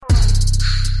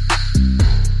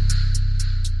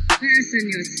Fasten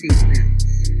your seatbelts.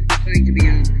 It's going to be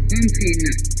a bumpy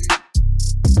night.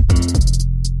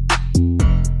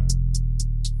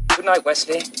 Good night,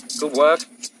 Wesley. Good work.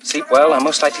 Sleep well. I'm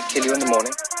most likely to kill you in the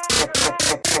morning.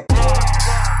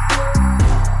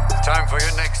 Time for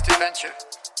your next adventure.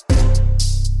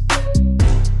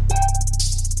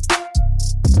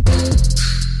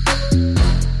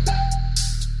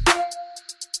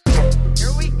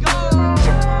 Here we go!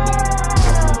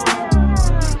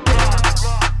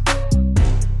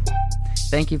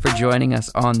 Thank you for joining us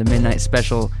on the Midnight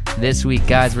Special this week,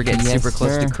 guys. We're getting super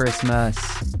close to Christmas.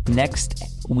 Next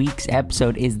week's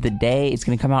episode is the day it's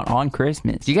going to come out on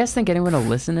Christmas. Do you guys think anyone will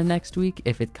listen to next week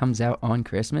if it comes out on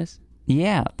Christmas?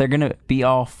 Yeah, they're going to be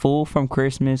all full from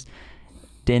Christmas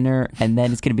dinner, and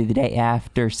then it's going to be the day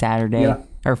after Saturday. Yeah,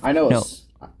 I know. No.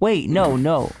 Wait,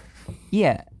 no.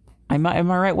 Yeah. Am I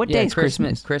right? What day is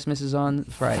Christmas? Christmas is on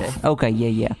Friday. Okay,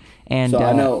 yeah. And So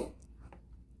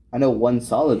I know one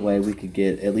solid way we could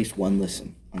get at least one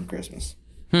listen on Christmas.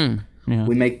 Yeah.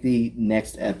 We make the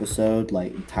next episode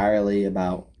like entirely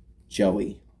about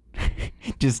Joey.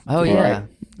 Just Oh, yeah.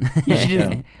 you should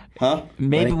just, Huh?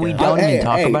 maybe we Oh, don't even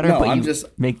talk about her, no, but I'm you just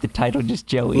make the title just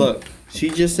Joey. look. She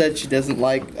just said she doesn't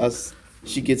like us.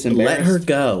 She gets embarrassed. Let her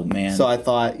go, man. So I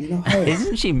thought, hey,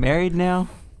 Isn't she married now?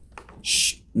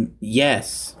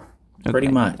 Yes, pretty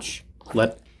Okay. much.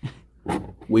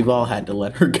 We've all had to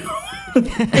let her go.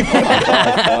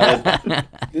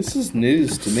 this is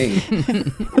news to me.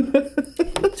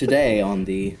 Today on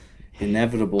the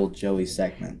inevitable Joey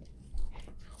segment.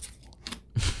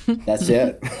 That's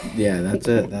it. Yeah, that's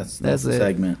it. That's the it.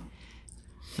 segment.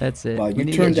 That's it. Wow, We you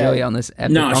need to get turned Joey out- on this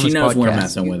episode. No, she knows we're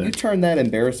messing with You her. turned that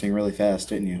embarrassing really fast,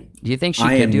 didn't you? Do you think she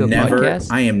I could am do a never. podcast?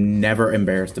 I am never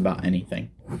embarrassed about anything.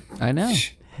 I know.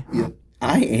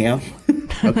 I am.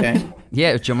 Okay.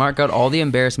 Yeah, Jamar got all the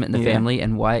embarrassment in the Yeah. family,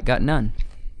 and Wyatt got none.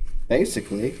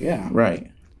 Basically, yeah.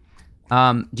 Right.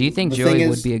 Do you think The Joey thing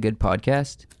would is- be a good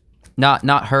podcast?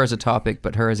 Not her as a topic,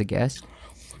 but her as a guest.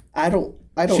 I don't.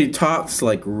 She talks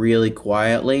like really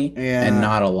quietly Yeah. and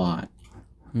not a lot.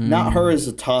 Not her as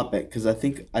a topic, because I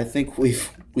think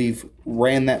we've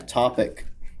ran that topic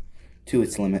to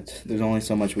its limit. There's only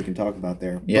so much we can talk about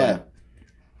there. Yeah.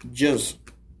 But just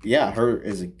her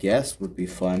as a guest would be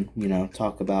fun.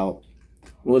 Talk about.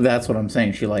 Well, that's what I'm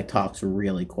saying. She talks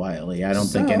really quietly. I don't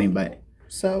think So? anybody.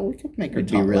 So we could make her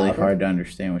It'd talk be really louder. hard to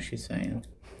understand what she's saying.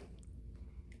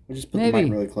 We'll just put the Maybe.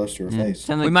 mic really close to her face.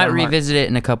 Sounds We like might John Mark. revisit it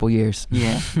in a couple years.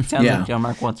 Yeah, sounds Yeah. like John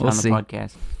Mark wants it We'll on see. the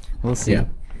podcast. We'll see. Yeah.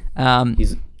 Um,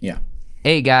 Yeah.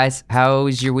 hey guys,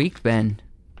 how's your week been?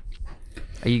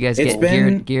 Are you guys It's getting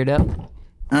been- geared up?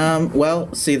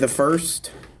 Well, see, the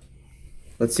first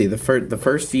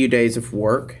few days of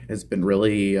work has been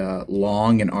really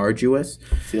long and arduous.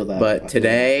 Feel that. I But feel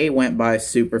today went by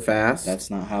super fast. That's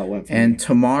not how it went for me. And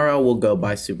tomorrow will go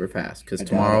by super fast because doubt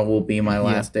tomorrow it. will be my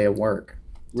last day of work.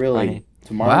 Really? Funny.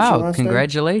 Tomorrow's your Wow, last day?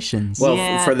 congratulations. Well,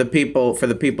 Yeah. for the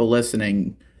people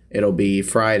listening, it'll be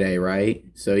Friday, right?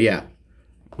 So yeah.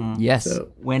 yes.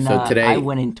 When So today, I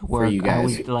went into work, you I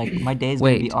was guys. like, my day's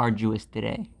going to Wait. be arduous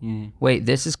today. Yeah. Wait,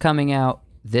 this is coming out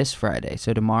this Friday,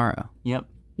 so tomorrow. Yep.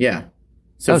 Yeah.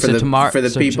 So Oh, for so the tomorrow- for the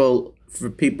so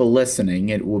people listening,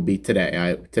 it will be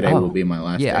today. Today Oh, will be my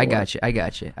last day. Yeah, I of work.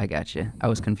 got you. I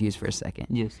was confused for a second.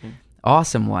 Yes, sir.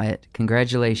 Awesome, Wyatt.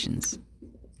 Congratulations.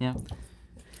 Yeah.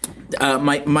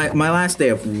 My last day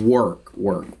of work.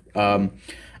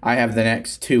 I have the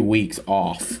next 2 weeks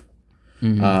off.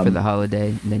 For the holiday,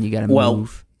 and then you got to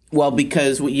move. Well,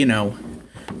 because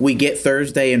we get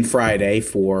Thursday and Friday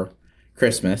for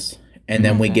Christmas, and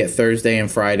then we get Thursday and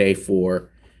Friday for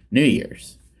New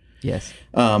Year's. Yes.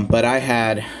 But I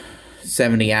had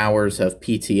 70 hours of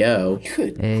PTO,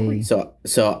 Hey.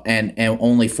 so and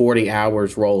only 40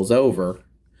 hours rolls over,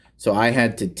 so I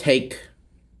had to take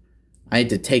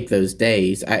those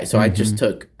days.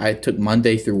 I took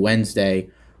Monday through Wednesday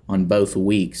on both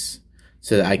weeks,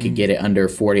 so that I could get it under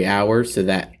 40 hours, so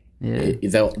that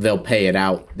they'll pay it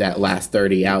out, that last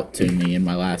 30 out to me in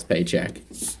my last paycheck.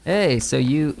 Hey, so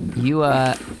you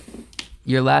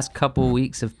your last couple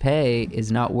weeks of pay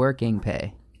is not working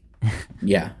pay.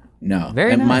 Yeah, no,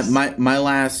 Very and nice. My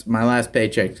last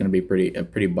paycheck's gonna be a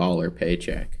pretty baller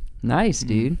paycheck. Nice,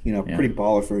 dude. Pretty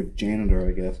baller for a janitor,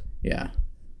 I guess. Yeah,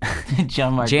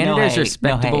 John Mark. Janitors no are hate,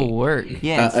 respectable no hate. work.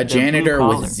 Yes, a they're janitor blue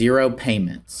with collar. 0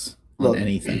 payments on Look,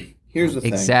 anything. Here's the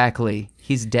thing. Exactly.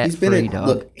 He's debt He's been free, dog.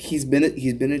 look. He's been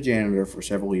a janitor for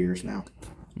several years now.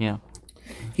 Yeah.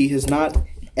 He has not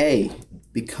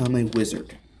become a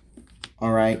wizard.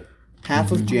 All right.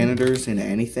 Half of janitors in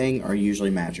anything are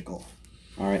usually magical.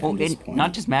 All right, Well, I'm disappointed.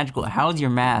 not just magical. How's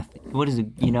your math? What is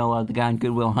it? The guy in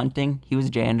Good Will Hunting? He was a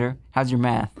janitor. How's your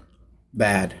math?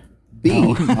 Bad. B.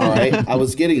 All right, I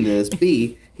was getting to this.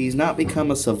 B. He's not become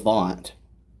a savant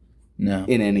No.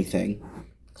 in anything.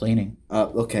 Cleaning.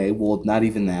 Okay, well, not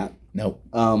even that. Nope.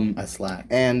 I slack.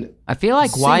 And I feel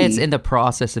like Wyatt's C. in the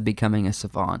process of becoming a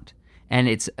savant, and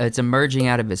it's emerging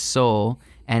out of his soul,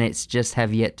 and it's just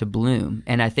have yet to bloom.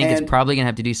 And I think it's And- probably gonna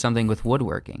have to do something with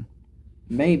woodworking.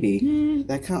 maybe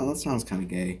that sounds kind of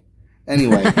gay.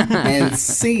 Anyway,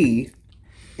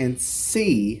 and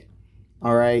C.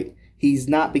 All right, he's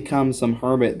not become some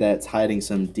hermit that's hiding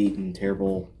some deep and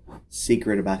terrible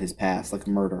secret about his past, like a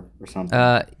murder or something.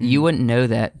 You wouldn't know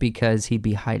that because he'd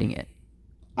be hiding it.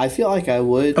 I feel like I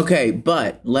would. Okay,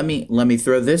 but let me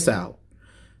throw this out.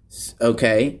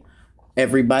 Okay,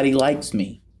 everybody likes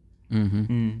me.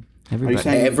 Everybody.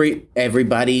 saying-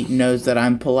 Everybody knows that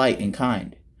I'm polite and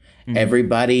kind.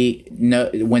 Everybody know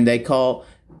when they call.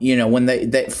 When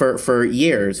they for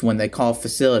years when they call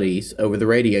facilities over the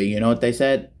radio. You know what they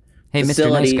said? Hey, Mr. Nice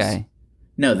Facilities. Guy.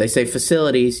 No, they say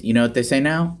facilities. You know what they say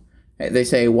now? Hey, they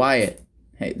say Wyatt.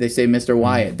 Hey, they say Mr.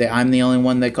 Wyatt. I'm the only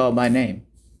one they call by name.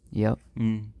 Yep.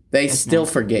 They still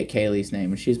forget Kaylee's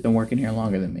name, and she's been working here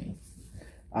longer than me.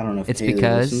 I don't know if It's Kaylee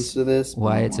because listens to this. but I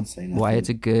Wyatt's won't say nothing. Wyatt's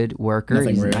a good worker. Nothing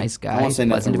He's a rude. nice I guy. won't say Pleasant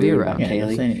nothing to be rude around. about Yeah,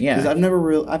 Kaylee. saying- yeah. Because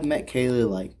I've met Kaylee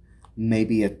like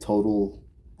maybe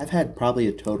I've had probably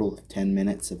a total of 10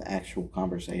 minutes of actual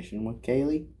conversation with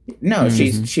Kaylee No,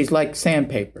 she's like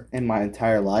sandpaper. in my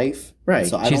entire life. Right.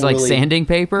 So I She's don't like really, sanding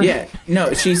paper. Yeah,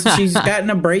 no, she's got an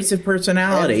abrasive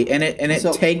personality, and it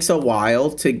So- takes a while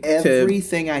to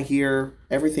Everything I hear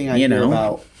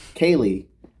about Kaylee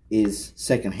is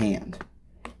secondhand.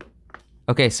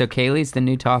 Okay, so Kaylee's the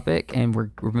new topic, and we're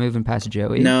moving past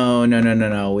Joey. No.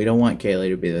 We don't want Kaylee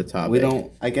to be the topic.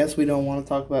 I guess we don't want to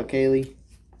talk about Kaylee.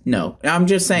 No, I'm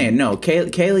just saying. No,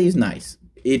 Kaylee's nice.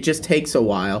 It just takes a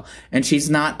while, and she's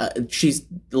not. She's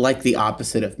like the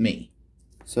opposite of me,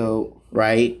 So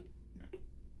right?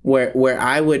 Where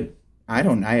I would. I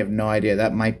have no idea.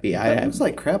 That might be. that looks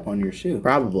like crap on your shoe.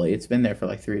 Probably. It's been there for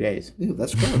like 3 days. Ew,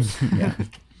 that's gross. Yeah.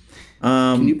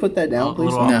 Can you put that down, A please?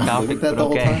 little I'm off gonna topic, look at that but the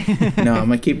whole okay. time. No, I'm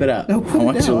gonna keep it up. No, I put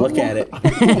want it you to down. look at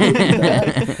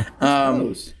it.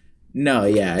 Gross. No,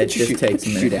 yeah, it Get your just shoe- takes a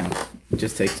get your minute. shoe down. It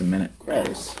just takes a minute.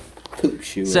 Gross. Poop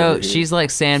shoe. So over here. she's like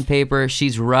sandpaper.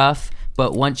 She's rough,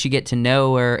 but once you get to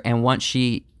know her, and once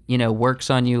she, works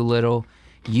on you a little,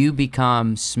 you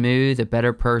become smooth, a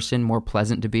better person, more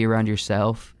pleasant to be around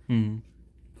yourself.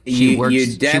 She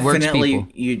works definitely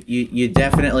people. you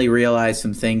definitely realize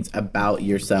some things about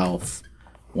yourself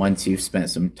once you've spent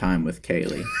some time with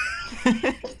Kaylee.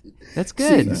 That's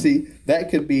good. See, that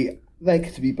could be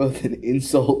both an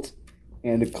insult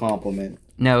and a compliment.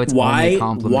 No, it's only a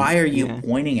compliment. Why are you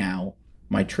pointing out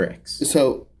my tricks?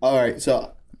 So, all right.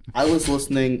 So, I was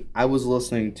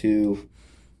listening to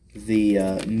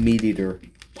the Meat Eater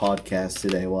podcast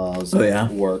today while I was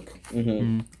at work.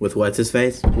 With what's his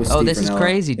face? With Oh, Steve this is Rinella.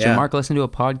 crazy. Yeah. Mark listened to a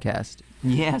podcast.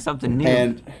 Yeah, something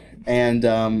new. And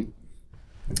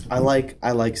I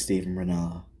like Steven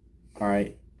Rinella. All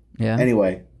right. Yeah.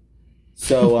 Anyway,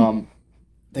 so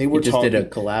they were We just talking. did a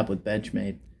collab with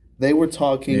Benchmade. They were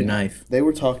talking. New knife. They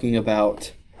were talking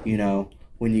about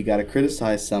when you got to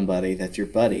criticize somebody that's your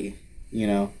buddy.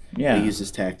 Yeah. They use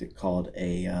this tactic called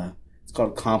it's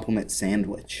called compliment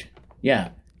sandwich. Yeah.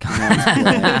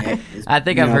 I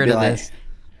think I've heard of this.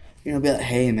 Be like,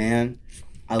 hey man,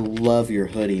 I love your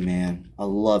hoodie, man. I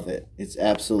love it. It's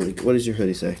absolutely. What does your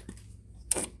hoodie say?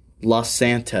 Los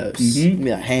Santos. Mm-hmm.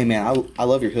 Be like, hey man, I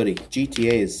love your hoodie.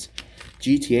 GTA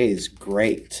is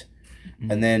great.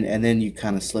 Mm-hmm. And then you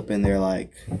kind of slip in there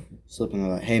like,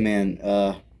 hey man,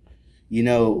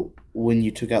 when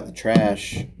you took out the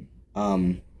trash,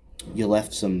 you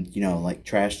left some, like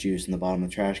trash juice in the bottom of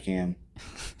the trash can.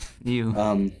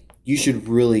 You should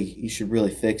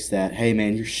really fix that. Hey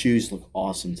man, your shoes look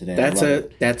awesome today.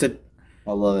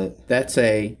 I love it. That's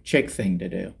a chick thing to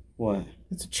do. What?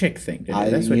 It's a chick thing to do.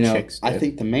 That's what chicks do. I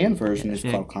think the man version is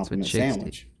Yeah, called that's compliment chicks do.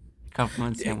 sandwich.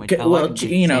 Compliment sandwich. Okay, I well, like a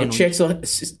good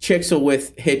sandwich. chicks will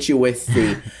hit you with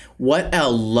the, what a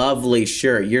lovely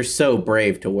shirt. You're so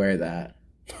brave to wear that.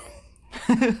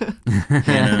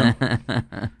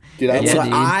 Dude, It's Yeah, like,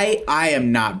 dude. I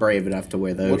am not brave enough to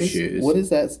wear those shoes. What is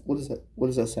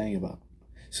that saying about?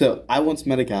 So I once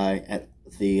met a guy at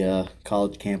the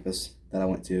college campus that I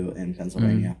went to in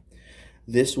Pennsylvania.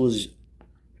 This was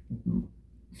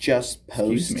just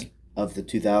Excuse post me. of the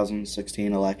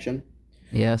 2016 election.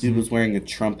 Yes. Dude was wearing a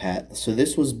Trump hat. So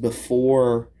this was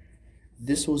before.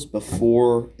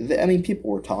 I mean, people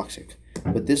were toxic,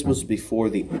 but this was before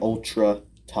the ultra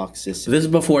toxicity. This is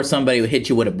before somebody would hit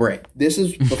you with a brick. This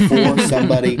is before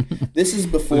somebody. This is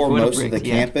before With most of bricks, the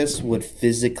yeah. campus would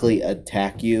physically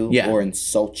attack you Yeah. or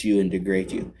insult you and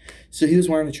degrade you. So he was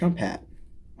wearing a Trump hat.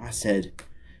 I said,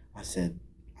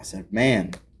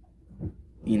 man,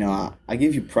 you know, I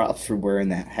give you props for wearing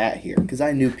that hat here because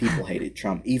I knew people hated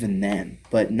Trump even then,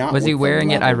 but not. Was he with the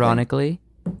wearing it level that- ironically?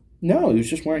 No, he was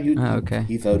just wearing. Oh, okay.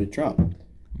 He voted Trump.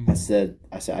 I said,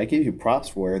 I give you props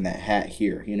for wearing that hat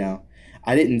here. You know,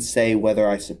 I didn't say whether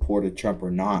I supported Trump or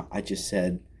not. I just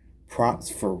said props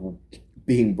for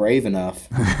being brave enough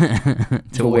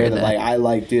to wear that.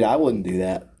 Like, dude, I wouldn't do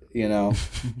that. You know,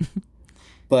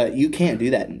 but you can't do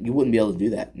that. You wouldn't be able to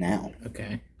do that now.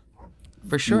 Okay.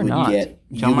 For sure you would not.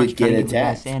 John Mark's get trying to get the guy a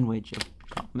attacked. sandwich,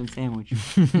 a compliment sandwich.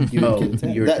 You Oh, would get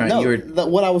attacked. you were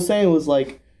trying- What I was saying was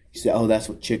like, you said, oh, that's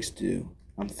what chicks do.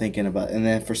 I'm thinking about, and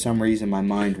then for some reason my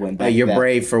mind went back. You're to that.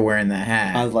 brave for wearing that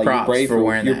hat. I was like, Props you're brave for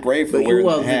wearing you're that. brave for But wearing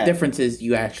well, the hat. the difference is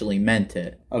you actually meant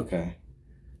it. Okay.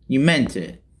 You meant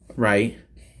it, right?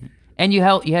 And you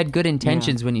had good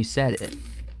intentions when you said it.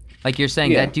 Like you're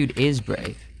saying Yeah. that dude is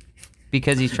brave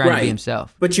because he's trying to Right. be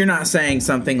himself. But you're not saying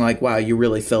something like, "Wow, you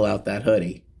really fill out that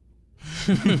hoodie."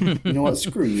 You know what?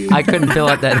 Screw you. I couldn't fill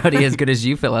out that hoodie as good as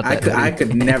you fill out that hoodie. I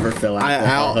could never fill out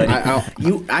that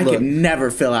hoodie. I look. could never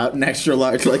fill out an extra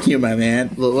large like you, my man.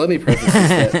 Let me preface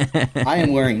this that I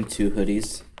am wearing 2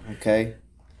 hoodies. Okay.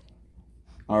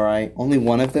 All right. Only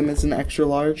one of them is an extra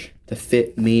large to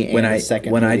fit me and the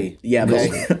second hoodie.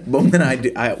 Okay?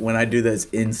 but when I do those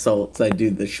insults, I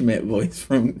do the Schmidt voice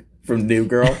from New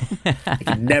Girl. I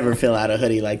can never fill out a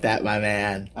hoodie like that, my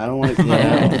man. I don't like.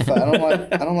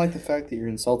 I don't like the fact that you're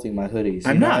insulting my hoodies.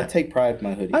 I'm You know, not. I take pride in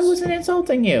my hoodies. I wasn't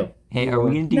insulting you. Hey, are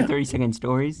we going to do 30-second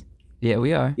stories? Yeah,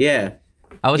 we are. Yeah.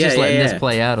 I was just Yeah, letting yeah, this yeah.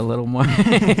 play out a little more.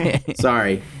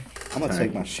 Sorry. I'm gonna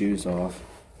take my shoes off.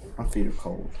 My feet are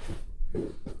cold.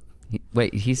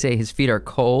 Wait, he say his feet are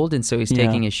cold, and so he's Yeah.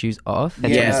 taking his shoes off?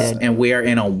 That's what I Yes, said. and we are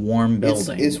in a warm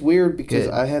building. It's weird because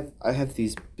Good. I have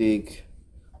these big,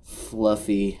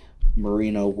 fluffy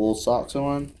merino wool socks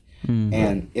on,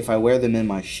 and if I wear them in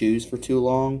my shoes for too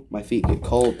long, my feet get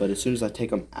cold. But as soon as I take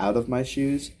them out of my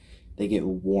shoes, they get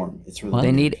warm. It's really They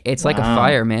weird. need. It's like a Wow.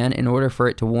 fire, man. In order for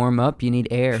it to warm up, you need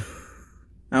air.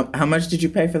 How much did you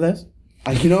pay for this?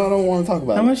 You know, I don't want to talk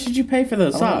about How it. much did you pay for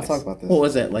those I don't wanna socks? talk about this. What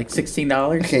was it, like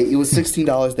 $16? Okay, it was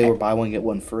 $16. They were buy one get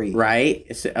one free. Right?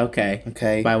 Okay.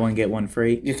 Okay. Buy one, get one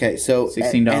free. Okay, so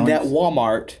 $16. and at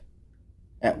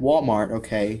Walmart,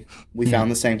 okay, we found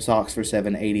the same socks for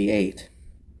 $7.88.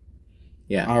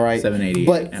 Yeah. All right, $7.88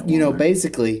 But at you know, Walmart.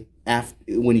 basically,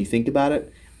 when you think about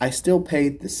it, I still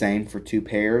paid the same for 2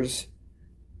 pairs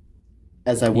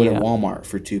as I would Yeah. at Walmart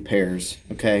for 2 pairs.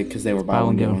 Okay, because they were buy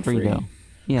one get one free. though.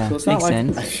 Yeah, So it's makes not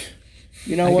like sense.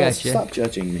 you know I what? gotcha. Stop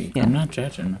judging me. Yeah. I'm not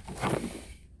judging.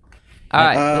 All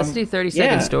right, let's do 30-second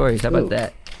yeah. stories. How about Ooh.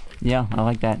 that? Yeah, I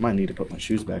like that. I might need to put my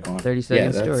shoes back on. 30-second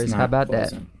that's stories. not How about that?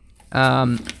 pleasant.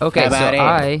 Okay, How so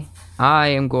about it? I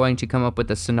am going to come up with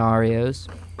the scenarios.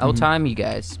 I'll time you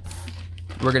guys.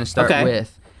 We're gonna start Okay.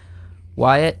 with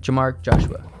Wyatt, Jamark,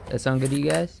 Joshua. That sound good to you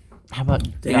guys? How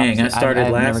about Dang, I started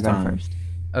I've last never gone time. first.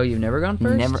 Oh, you've never gone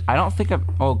first? Never. I don't think I've.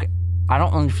 Okay. I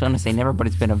don't want to say never, but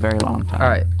it's been a very long time. All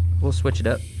right, we'll switch it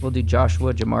up. We'll do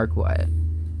Joshua, Jamark, Wyatt.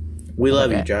 We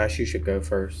love Okay. you, Josh. You should go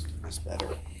first. That's better.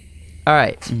 All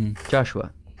right,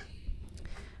 Joshua.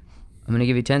 I'm gonna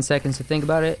give you 10 seconds to think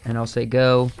about it, and I'll say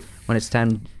go when it's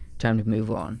time to move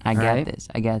on. I all got right? this.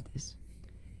 I got this.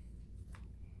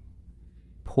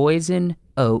 Poison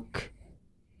oak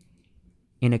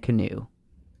in a canoe.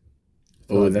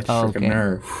 Oh, that's Oh, freaking okay.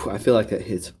 nerve. I feel like that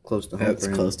hits close to home. That's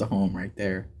for him. close to home right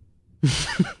there.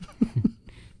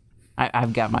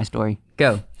 I've got my story.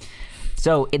 Go.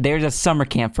 So there's a summer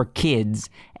camp for kids.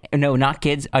 No, not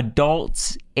kids,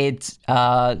 adults. It's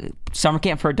summer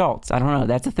camp for adults. I don't know.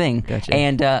 That's a thing. Gotcha.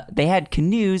 And they had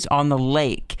canoes on the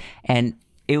lake, and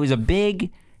it was a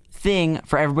big thing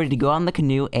for everybody to go on the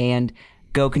canoe and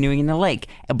go canoeing in the lake.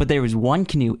 But there was one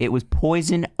canoe. It was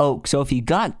poison oak. So if you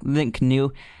got the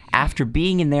canoe after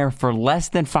being in there for less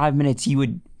than 5 minutes, you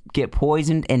would get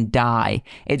poisoned and die.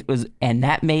 And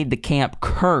that made the camp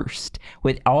cursed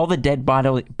with all the dead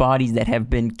bodies that have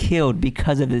been killed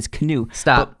because of this canoe.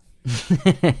 Stop.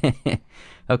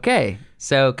 Okay,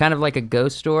 so kind of like a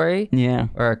ghost story. Yeah.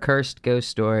 Or a cursed ghost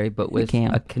story, but with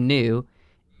camp. a canoe,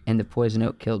 and the poison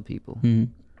oak killed people. Okay,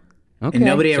 And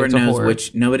nobody so ever it's a knows horror.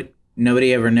 which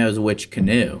nobody ever knows which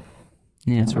canoe.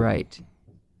 Yeah. That's right.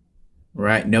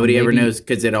 Right? Nobody ever Maybe- knows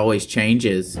because it always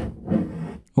changes.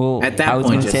 Well, At that I was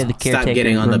point, gonna say just the stop caretaker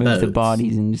getting on the removes the boats.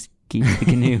 bodies and just keeps the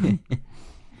canoe.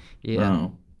 Yeah.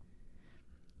 Oh,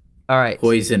 All right.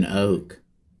 poison oak.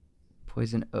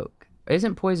 Poison oak.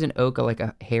 Isn't poison oak like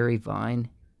a hairy vine?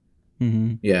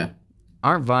 Yeah.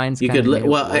 Aren't vines You kind could of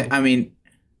well, I mean,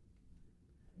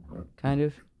 kind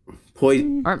of?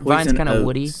 poison Aren't vines kind of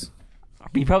woody? oaks.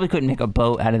 You probably couldn't make a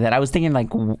boat out of that. I was thinking like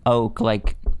oak,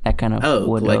 like that kind of Oak,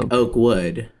 wood. like oak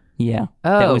wood. Yeah.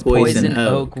 That Oh, was poison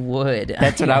oak. oak wood.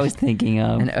 That's what I was thinking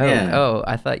of. An oak. Yeah. Oh,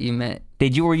 I thought you meant.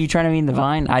 Were you trying to mean the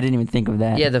vine? I didn't even think of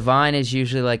that. Yeah, the vine is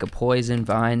usually like a poison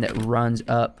vine that runs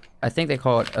up. I think they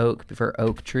call it oak for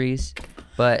oak trees,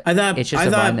 but it's just a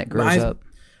vine that grows up.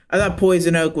 I thought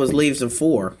poison oak was leaves of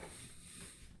 4.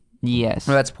 Yes.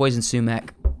 No, that's poison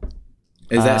sumac.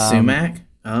 Is that sumac?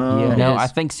 Oh, Yeah. No, It is. I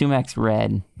think sumac's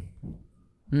red.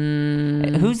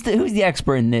 Who's the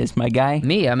expert in this, my guy?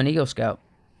 Me, I'm an Eagle Scout.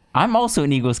 I'm also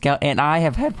an Eagle Scout, and I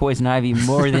have had poison ivy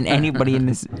more than anybody in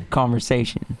this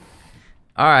conversation.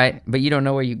 All right, but you don't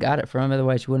know where you got it from,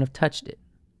 otherwise you wouldn't have touched it.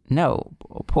 No,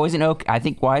 poison oak, I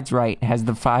think Wyatt's right, has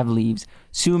the 5 leaves.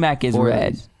 Sumac is 4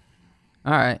 red. leaves.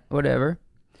 All right, whatever.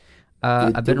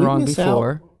 I've been Did we wrong miss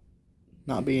before.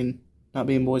 Not being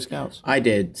Boy Scouts. I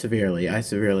did severely. I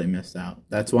severely missed out.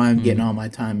 That's why I'm getting all my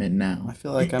time in now. I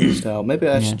feel like I missed out. Maybe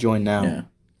I should join now. Yeah.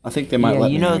 I think they might Yeah,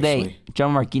 let you me. know actually.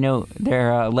 John Mark,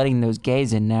 they're letting those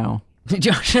gays in now.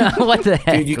 Josh, what the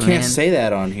heck, Dude, you man? can't say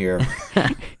that on here.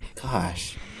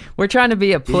 Gosh. We're trying to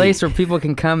be a place where people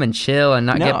can come and chill and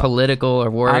not No. get political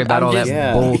or worry about I'm all that just-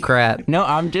 Yeah. bull crap. No,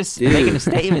 I'm just making a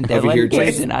statement. They're Over here, letting gays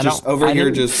just, in. I just don't. over I here,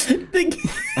 didn't- just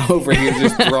over here,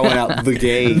 just throwing out the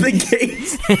gays. The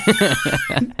gays.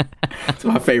 That's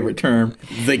my favorite term.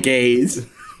 The gays.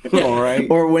 All right.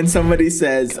 Or when somebody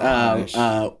says,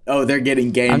 "Oh, they're getting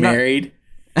gay I'm not- married,"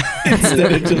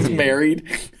 instead of just married.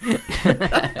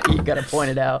 You got to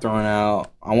point it out. Throwing out.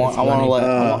 I want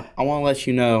to let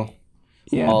you know,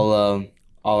 Yeah. all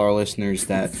our listeners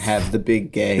that have the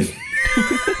big gay.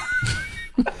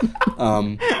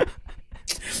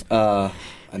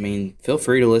 I mean, feel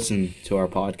free to listen to our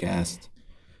podcast.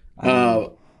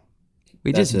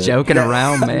 We That's just it. joking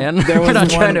around, man. There We're was not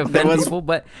trying to one- there offend was- people,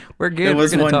 but we're good. there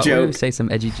was we're one gonna We're gonna joke. say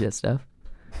some edgy stuff.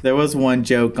 There was one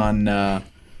joke on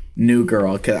New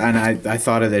Girl, and I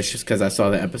thought of this just because I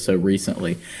saw the episode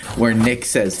recently, where Nick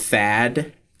says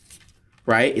 "fad,"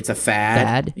 right? It's a fad,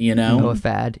 Fad, you know. Oh, a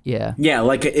fad, yeah. Yeah,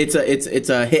 like it's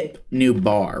a hip new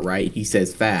bar, right? He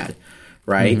says "fad,"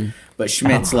 right? But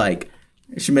Schmidt's like,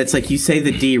 you say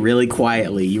the D really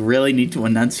quietly. You really need to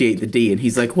enunciate the D. And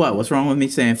he's like, what? What's wrong with me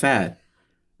saying fad?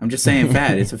 I'm just saying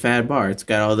fad. It's a fad bar. It's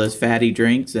got all those fatty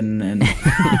drinks and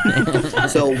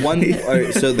So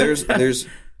there's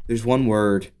one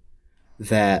word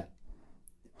that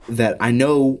I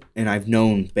know, and I've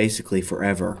known basically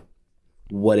forever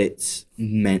what it's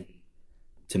meant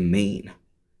to mean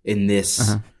in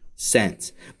this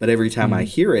sense. But every time I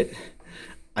hear it,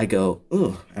 I go,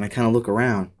 ugh, and I kind of look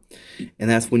around, and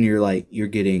that's when you're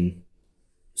getting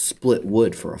split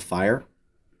wood for a fire.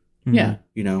 yeah.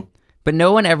 You know, But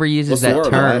no one ever uses What's the that word,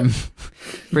 term right?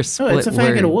 for Oh, split it's a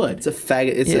faggot word. of wood. it's a faggot.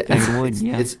 It's Yeah, a, it's, wood, it's,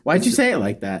 yeah. it's Why'd you say it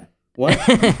like that? what?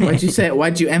 Why'd you say it?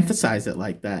 Why'd you emphasize it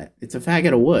like that? It's a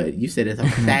faggot of wood. You said it's a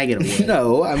faggot of wood.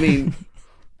 No, I mean,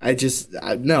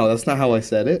 no, that's not how I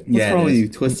said it. What's Yeah, it wrong with is. you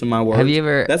twisting my words? Have you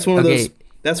ever- That's one of okay. those.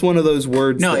 That's one of those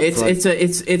words. No, that's it's like-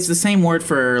 it's the same word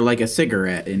for like a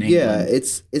cigarette in England. yeah.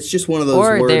 It's just one of those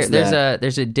Or words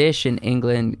there's a dish in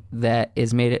England that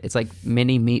is made. It's like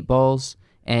mini meatballs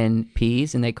and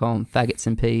peas, and they call them faggots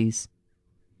and peas.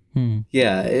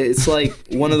 Yeah, it's like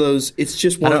one of those. It's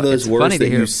just one of those it's words funny to that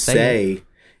hear you him say say.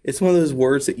 It's one of those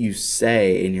words that you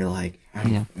say, and you're like,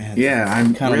 man, Yeah,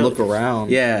 I'm kind of real- look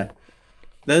around. Yeah,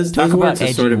 those Talk about words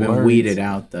have sort of edgy been words. weeded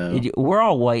out though. We're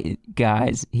all white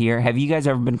guys here. Have you guys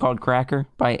ever been called cracker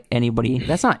by anybody?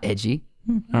 That's not edgy.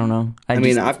 I don't know. I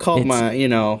mean, I've called my,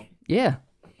 Yeah.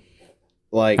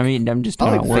 like. I'm just I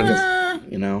talking like about to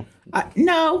think words. of,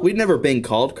 No. we'd never been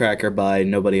called cracker by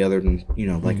nobody other than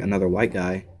like another white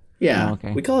guy. Yeah. Oh,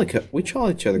 okay. We call each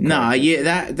other. Cracker. No.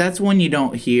 Yeah. That's one you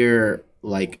don't hear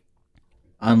like,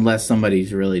 unless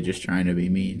somebody's really just trying to be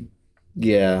mean.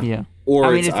 Yeah. Yeah. Or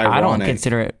I mean, it's I don't ironic.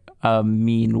 consider it a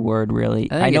mean word, really.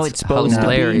 I think I know it's it's supposed to be.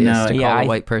 hilarious No, to yeah, call I- a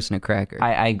white person a cracker.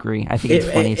 I agree. I think it's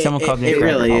funny. If someone calls me a it cracker,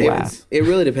 really I'll is. laugh. It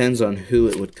really depends on who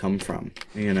it would come from.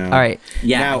 All right.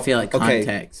 Yeah. Now, I feel like okay.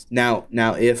 context. Now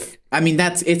if I mean,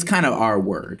 it's kind of our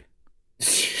word.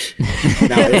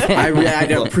 now if, I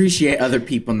appreciate other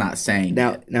people not saying.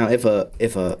 Now if a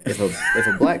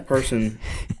black person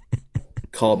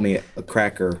called me a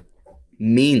cracker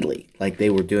meanly, like they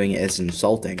were doing it as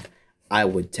insulting, I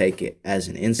would take it as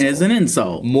an insult. As an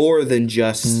insult. more than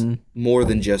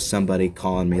just somebody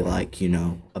calling me like,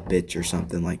 a bitch or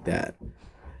something like that.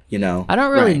 You know, I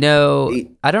don't really Right. know.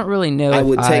 I don't really know. I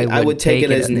would if take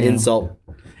it as an insult.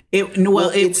 It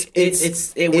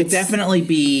would definitely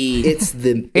be. It's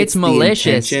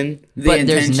malicious, the intention. but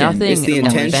there's intention. nothing It's the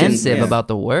intention, offensive yeah. about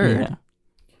the word. Yeah.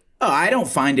 Oh, I don't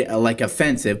find it like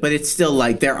offensive, but it's still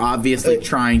like they're obviously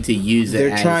trying to use it. They're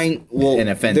as trying. Well, an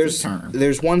offensive term.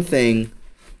 There's one thing,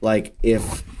 like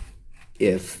if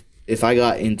I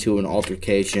got into an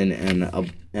altercation and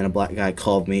a black guy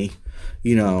called me,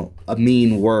 you know, a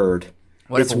mean word.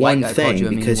 What if it's a white one guy called you a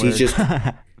thing mean because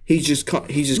word? he's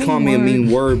just calling me a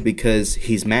mean word because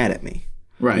he's mad at me.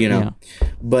 Right. You know,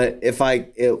 but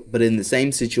but in the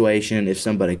same situation, if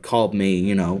somebody called me,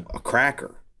 you know, a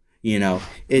cracker, you know,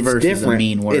 it's Versus a different.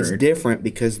 mean word. It's different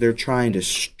because they're trying to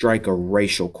strike a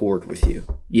racial chord with you.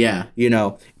 Yeah. You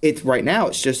know, it's right now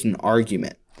it's just an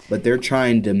argument, but they're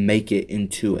trying to make it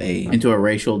into a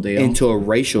racial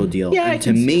deal. Yeah, and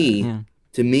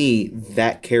to me,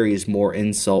 that carries more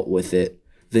insult with it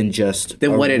than just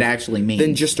what it actually means.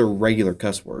 than just a regular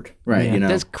cuss word. Right. You know,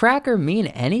 Does cracker mean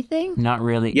anything? Not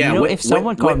really. Yeah, You know, whip- if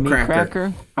someone whip- called whip me cracker.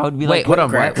 cracker, I would be Wait, like, hold on.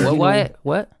 cracker.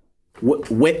 What?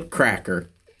 Whip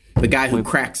cracker. The guy who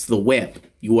cracks the whip.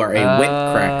 You are a whip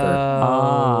cracker.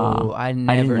 Oh, I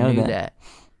never know knew that. that.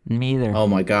 Me either. Oh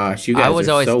my gosh, you guys I was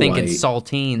are always so thinking white.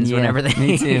 saltines Yeah, whenever they.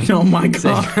 me too. Oh my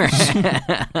gosh.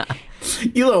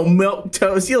 You little milk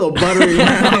toast, you little buttery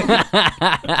round.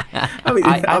 I mean,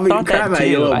 I crap thought that at too.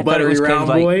 you, little I thought it buttery was because round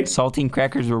like boy. saltine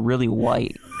crackers were really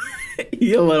white.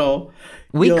 You little.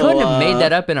 We you couldn't little, have made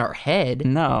that up in our head.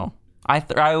 No, I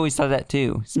always thought that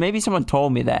too. So maybe someone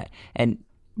told me that,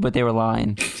 but they were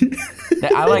lying.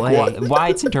 I like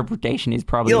Wyatt's interpretation is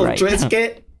probably You little right.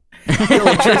 Trisket. You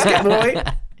little Trisket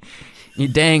boy. You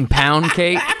dang pound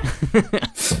cake.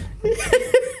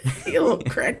 You little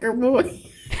cracker boy.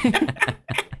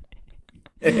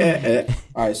 all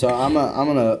right. So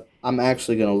I'm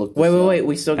actually gonna look. This Wait. up.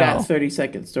 We still got Oh.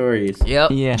 30-second stories.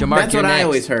 Yep. Yeah. Jamark, That's you're what I next.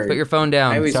 always heard. Put your phone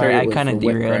down. I always Sorry, heard I it was kinda for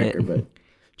whip derailed cracker, it. but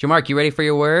Jamark, you ready for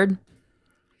your word?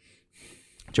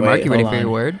 Jamark, Wait, you ready hold for your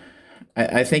on. word?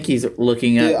 I think he's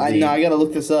looking at. Dude, I gotta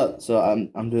look this up. So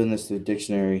I'm doing this through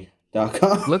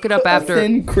dictionary.com. Look it up after- a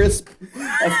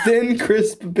thin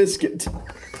crisp biscuit.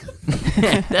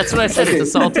 That's what I said.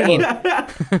 It's a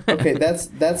saltine. Okay,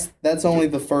 that's only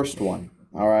the first one.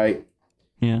 All right.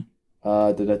 Yeah.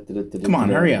 Come on,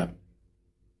 hurry up.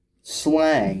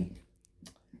 Slang.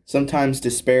 Sometimes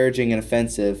disparaging and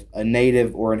offensive, a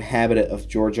native or inhabitant of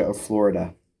Georgia or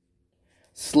Florida.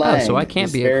 Slang. so I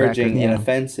can't be a cracker, disparaging and yeah.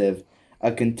 offensive,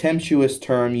 a contemptuous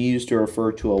term used to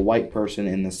refer to a white person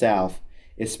in the South,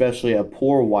 especially a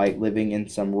poor white living in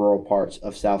some rural parts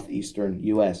of southeastern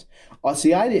U.S. Oh,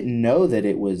 see, I didn't know that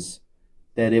it was,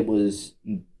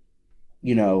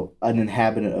 you know, an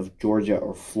inhabitant of Georgia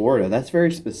or Florida. That's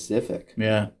very specific.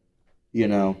 Yeah, You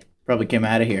know, probably came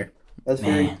out of here.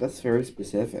 that's very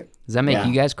specific. Does that make Yeah.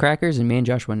 you guys crackers and me and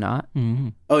Joshua not?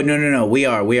 Oh no. We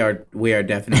are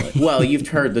definitely. Well, you've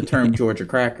heard the term Georgia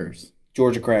crackers,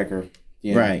 Georgia cracker.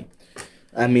 Yeah. right?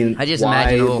 I mean, I just why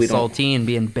imagine a we little don't- saltine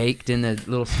being baked in a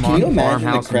little small Can you imagine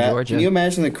farmhouse the crap? in Georgia. Can you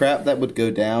imagine the crap that would go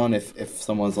down if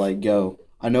someone's like, "Yo,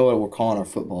 I know what we're calling our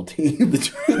football team,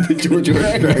 the Georgia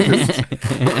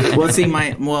Crackers." Well, see,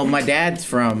 my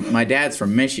dad's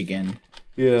from Michigan,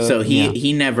 Yeah. so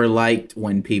he never liked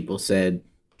when people said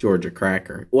Georgia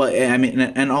cracker. Well, I mean,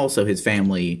 and also his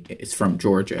family is from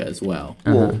Georgia as well.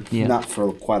 well, Yeah. not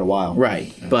for quite a while.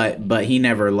 Right, but he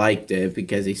never liked it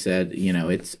because he said, you know,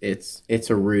 it's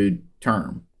a rude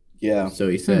term. Yeah. So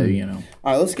he said, you know,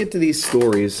 All right, let's get to these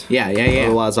stories. yeah.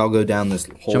 Otherwise, I'll go down this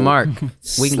whole. Jamark,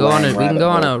 we can go on rabbit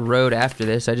a hole. road after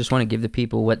this. I just want to give the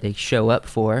people what they show up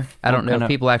for. I don't know if kinda-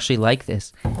 people actually like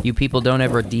this. You people don't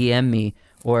ever DM me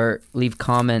or leave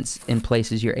comments in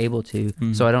places you're able to.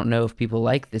 So I don't know if people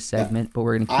like this segment, but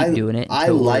we're gonna keep doing it. I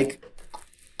until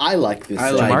like this.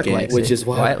 I like Jamark it, likes which it. is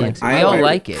why Wyatt likes it. I We all like-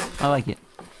 like it. I like it.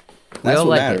 That's all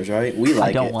what like matters, right? We like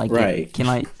I don't it. like right. it. Can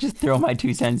I just throw my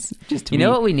 2 cents? Just to You know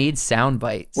me? what we need? Sound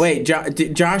bites. Wait,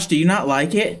 Josh, do you not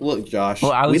like it? Look, Josh.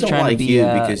 Well, I was we don't trying like to be you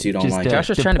uh, because you don't just like a it. Josh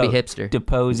was trying to be hipster.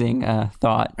 Deposing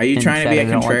thought. Are you and trying to said be a I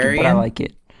don't like it, but I contrarian? like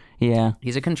it. Yeah.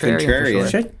 He's a contrarian. For Contrarian. sure.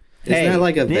 Shut- Isn't Hey, that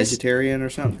like a this- vegetarian or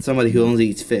something? Somebody who only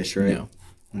eats fish, right? No.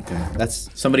 Okay, that's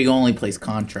Somebody who only plays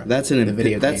Contra. that's the an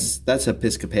video that's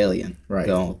Episcopalian. Right.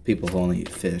 People who only eat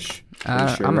fish.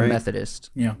 Pretty sure, I'm a right?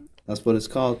 Methodist. game. Yeah. That's what it's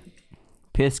called.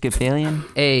 Episcopalian?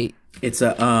 Hey, It's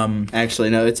a Actually,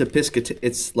 no, it's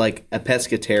It's like a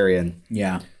pescatarian,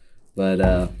 yeah. but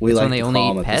we That's like when they to only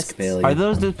call eat them pests? Episcopalian. Are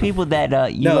those the people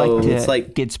that you No, like to it's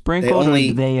like get sprinkled? they only-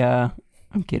 Or do they,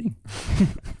 I'm kidding.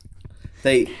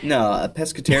 a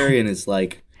pescatarian is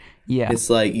like Yeah. it's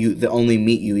like the only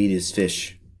meat you eat is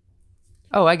fish.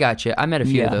 Oh, I got you. I met a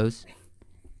few of Yeah. those.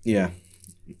 Yeah.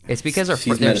 It's because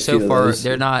She's they're met a so few of far. those.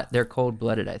 They're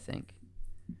cold-blooded. I think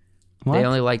What? they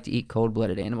only like to eat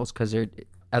cold-blooded animals because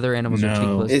other animals are too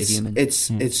No. close to It's humans.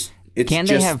 it's Can't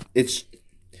they just have it's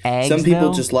Eggs, some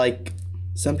people though? just like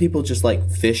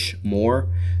fish more.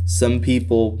 Some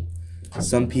people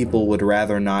would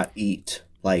rather not eat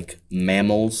like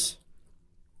mammals,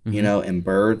 you know, and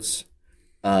birds.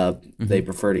 They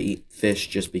prefer to eat fish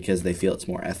just because they feel it's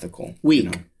more ethical. Weak. You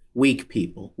know? Weak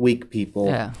people. Weak people.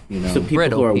 Yeah. You know. So people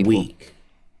Brittle who are people. weak.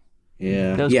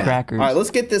 yeah. Those Yeah. crackers. All right, let's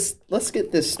get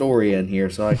this story in here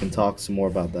so I can talk some more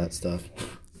about that stuff.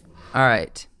 All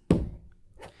right.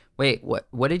 Wait,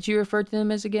 what did you refer to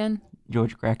them as again?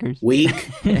 George crackers. Weak?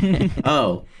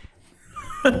 Oh.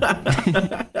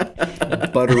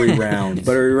 Buttery round.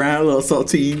 Buttery round, little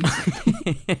saltine.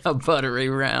 A buttery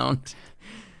round.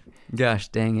 Gosh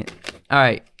dang it. All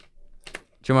right.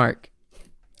 Jamark.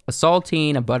 A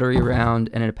saltine, a buttery round,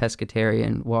 and a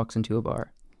pescatarian walks into a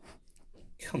bar.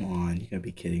 Come on, you gotta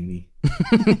be kidding me.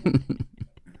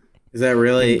 Is that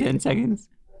really 10 seconds.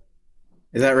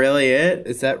 Is that really it?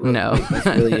 Is that really, No. that's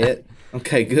really it?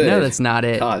 Okay, good. No, that's not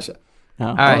it. Gosh, No.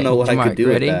 All I right, don't know what I Jamark, could do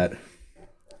ready? with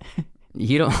that.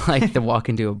 You don't like the walk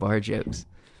into a bar jokes.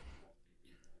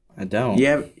 I don't.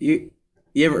 You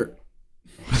ever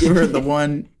heard the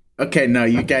one? Okay, no,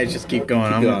 you guys just keep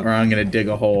going. going. Or I'm gonna dig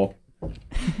a hole. All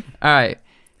right.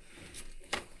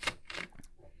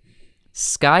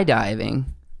 Skydiving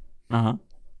Uh-huh.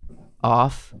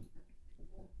 off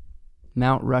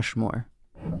Mount Rushmore.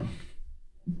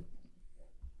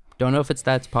 Don't know if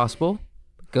that's possible.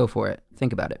 But go for it.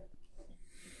 Think about it.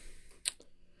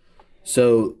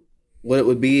 So, what it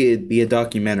would be, it'd be a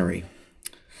documentary.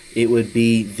 It would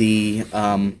be the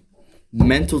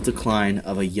mental decline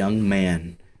of a young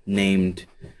man named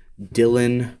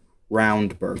Dylan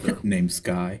Roundberger. Named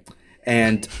Sky.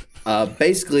 And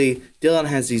basically, Dylan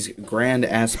has these grand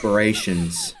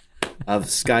aspirations of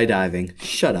skydiving.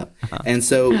 Shut up. And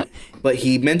so, but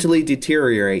he mentally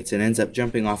deteriorates and ends up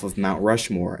jumping off of Mount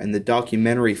Rushmore. And the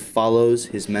documentary follows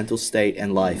his mental state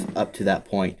and life up to that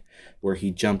point where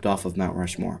he jumped off of Mount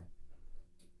Rushmore.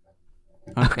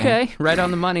 Okay. Right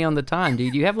on the money on the time,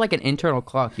 dude. You have like an internal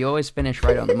clock. You always finish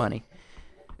right on the money.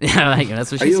 Like,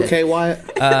 that's what Are she you said. okay,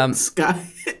 Wyatt? Sky.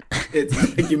 It's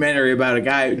a documentary about a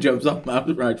guy who jumps off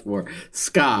Mount Rushmore.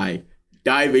 Sky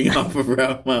diving off of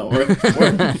Mount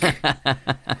Rushmore. I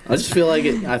just feel like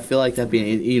it. I feel like that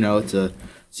being, you know, it's a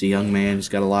young man who's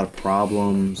got a lot of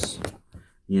problems.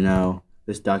 You know,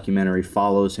 this documentary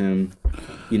follows him.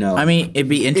 You know, I mean, it'd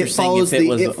be interesting if it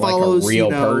was like a real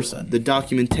person. The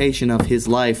documentation of his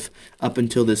life up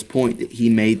until this point that he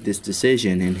made this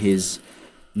decision in his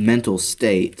mental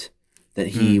state that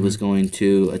he was going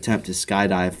to attempt to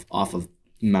skydive off of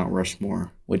Mount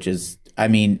Rushmore. Which is, I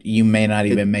mean, you may not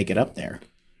even make it up there.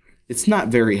 It's not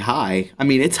very high. I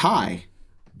mean, it's high,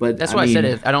 but That's why I said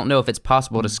mean, it. I don't know if it's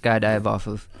possible to skydive off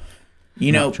of.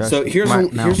 You know, Trust So me. here's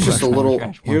Mount just a Rushmore. little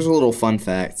Rushmore. here's a little fun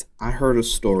fact. I heard a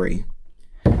story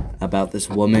about this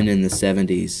woman in the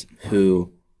 70s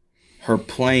who her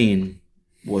plane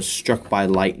was struck by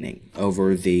lightning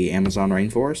over the Amazon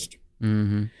rainforest.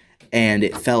 Mm-hmm. And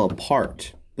it fell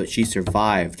apart, but she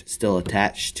survived, still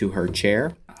attached to her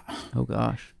chair. Oh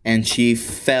gosh. And she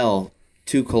fell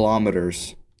 2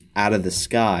 kilometers out of the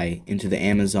sky into the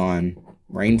Amazon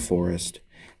rainforest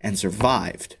and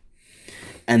survived.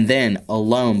 And then,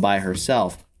 alone by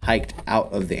herself, hiked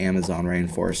out of the Amazon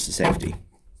rainforest to safety.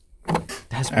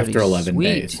 That's pretty after 11 sweet.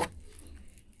 days.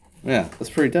 Yeah, that's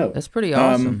pretty dope. That's pretty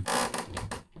awesome.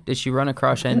 Did she run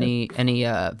across any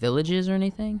villages or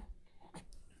anything?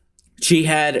 She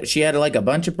had like a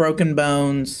bunch of broken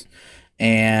bones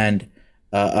and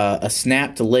a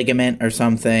snapped ligament or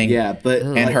something. Yeah, but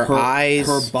And like, her eyes-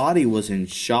 her body was in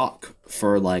shock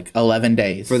for like 11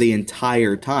 days. for the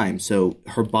entire time. So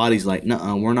her body's like,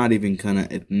 "Nuh-uh, we're not even gonna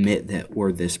admit that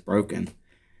we're this broken."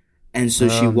 And so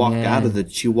she walked out of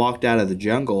the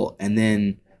jungle, and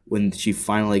then when she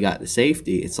finally got to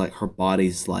safety, it's like her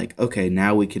body's like, "Okay,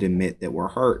 now we could admit that we're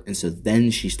hurt." And so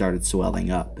then she started swelling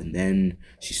up, and then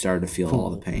she started to feel all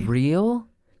the pain. Real?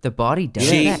 The body does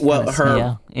She that? well kinda her stuff?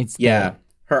 Yeah, it's yeah.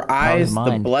 Her eyes, the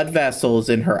mind. blood vessels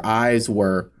in her eyes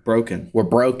were Broken.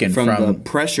 broken From from the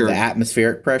pressure, the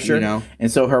atmospheric pressure, you know?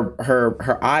 and so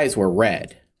her eyes were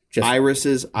red, just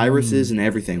irises, and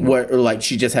everything. what like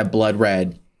she just had blood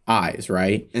red eyes,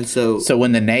 right? And so So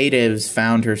when the natives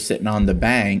found her sitting on the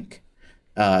bank,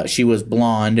 she was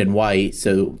blonde and white,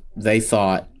 so they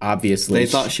thought obviously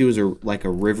she was like a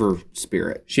river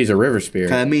spirit. she's a river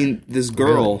spirit. I mean, this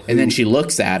girl, And then she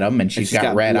looks at him, and she's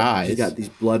got red eyes. She's got these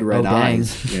blood red Oh, dang.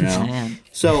 eyes. You know, Man.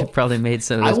 so Probably made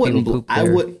some of I those wouldn't. people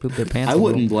poop their pants. I a little.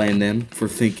 wouldn't blame them for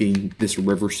thinking this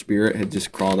river spirit had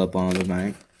just crawled up onto the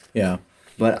bank. Yeah.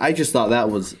 But I just thought that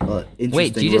was interesting.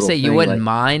 Wait, did you just say you wouldn't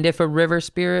mind if a river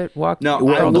spirit walked? No, You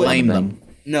I wouldn't wouldn't blame them.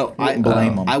 No, wouldn't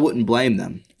blame them. I wouldn't blame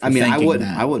them. I mean, I thinking wouldn't.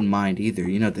 that. I wouldn't mind either.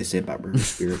 You know what they say about river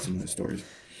spirits in those stories.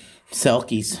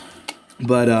 Selkies.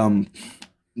 But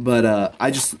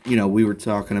I just, we were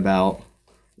talking about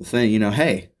the thing.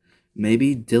 Hey,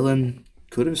 maybe Dylan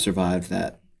could have survived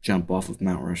that jump off of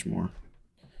Mount Rushmore.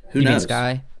 Who You mean knows?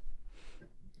 Sky?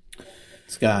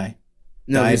 Sky.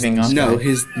 No, Diving off that.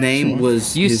 his name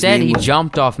was. You his said name he was-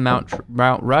 jumped off Mount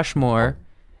Rushmore.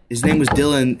 His name was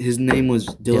Dylan. His name was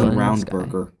Dylan Dylan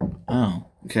Roundberger. Oh.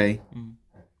 Okay.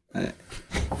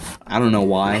 I don't know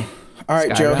why. All right,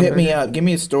 Sky Joe, hit Roundberger? me up. Give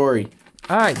me a story.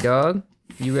 All right, dog.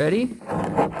 You ready?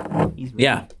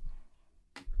 Yeah.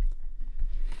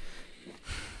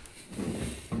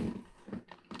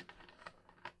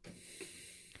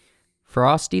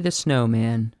 Frosty the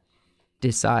Snowman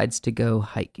decides to go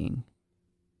hiking.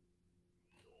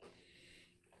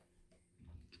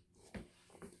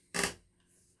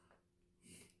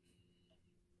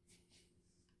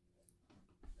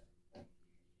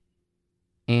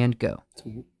 And go.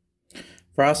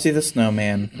 Frosty the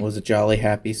Snowman was a jolly,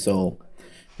 happy soul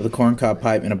with a corncob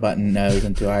pipe and a button nose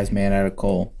and two eyes made out of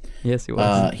coal. Yes, he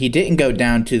was. He didn't go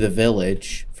down to the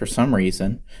village for some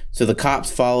reason, so the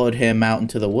cops followed him out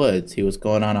into the woods. He was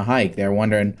going on a hike. They were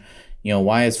wondering,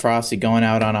 why is Frosty going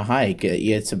out on a hike?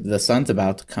 The sun's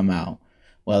about to come out.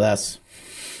 Well,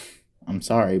 I'm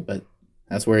sorry, but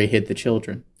that's where he hid the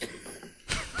children.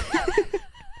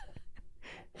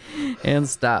 And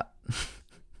stop.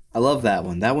 I love that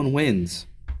one. That one wins.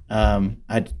 Dang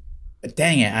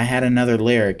it, I had another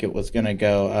lyric. It was gonna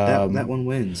go. That one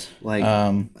wins. Like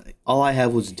Um, all I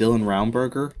have was Dylan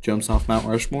Roundberger jumps off Mount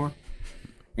Rushmore,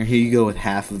 and here you go with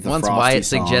half of the Once Frosty Wyatt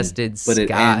song, suggested but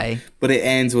Sky. but it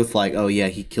ends with like, oh yeah,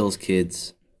 he kills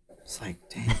kids. It's like,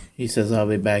 damn. he says, "I'll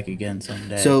be back again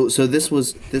someday." So this.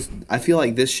 I feel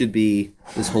like this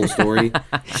whole story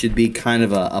should be kind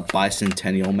of a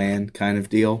bicentennial man kind of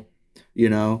deal,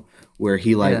 where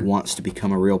he wants to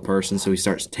become a real person, so he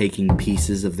starts taking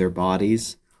pieces of their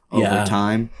bodies over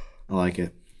time. I like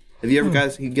it. Have you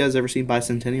guys ever seen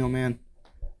Bicentennial Man?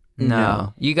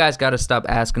 No. You guys got to stop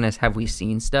asking us, have we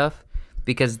seen stuff?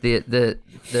 Because the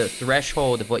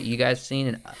threshold of what you guys have seen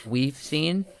and we've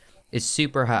seen is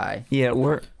super high. Yeah,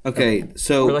 we're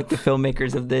So like the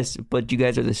filmmakers of this, but you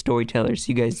guys are the storytellers.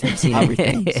 You guys have seen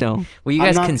everything. So Well, you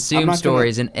guys I'm consume not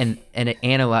stories and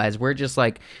analyze. We're just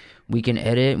like, we can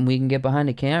edit and we can get behind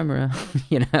the camera,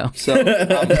 So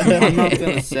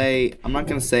I'm not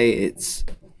gonna say it's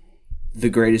the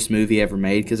greatest movie ever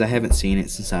made because I haven't seen it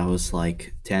since I was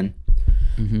like 10.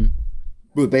 Mm-hmm.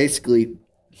 But basically,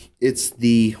 it's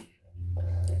the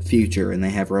future, and they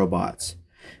have robots.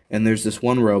 And there's this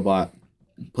one robot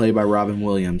played by Robin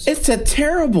Williams. it's a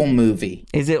terrible movie.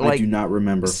 is it I like do not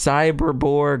remember.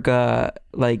 Cyberborg,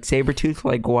 like Sabretooth,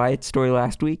 like Wyatt's story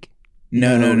last week?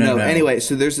 No. Anyway,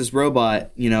 so there's this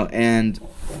robot, and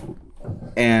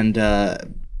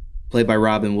played by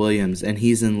Robin Williams, and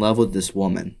he's in love with this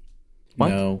woman. What?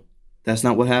 No, That's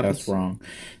not what happens. that's wrong.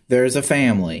 There's a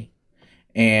family,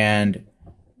 and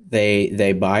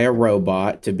they buy a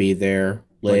robot to be their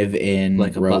live-in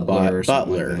like a robot butler or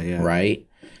something like that, yeah. right?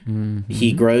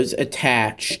 He grows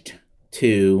attached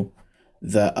to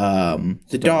the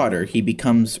daughter. He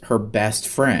becomes her best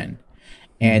friend,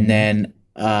 and then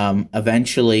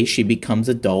eventually she becomes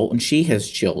adult and she has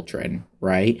children,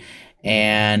 right?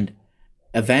 And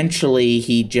eventually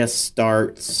he just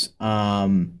starts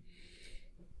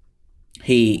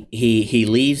he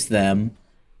leaves them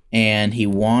and he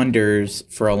wanders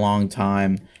for a long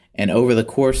time, and over the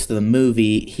course of the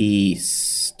movie he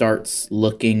starts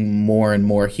looking more and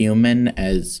more human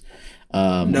as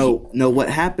No, what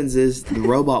happens is the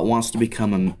robot wants to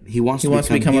become he wants to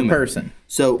become a human. person.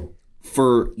 So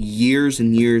for years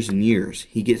and years and years,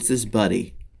 he gets this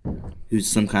buddy who's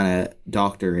some kind of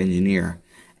doctor, engineer,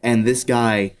 and this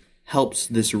guy helps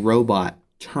this robot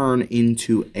turn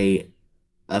into a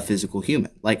physical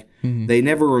human. Like they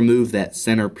never remove that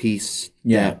centerpiece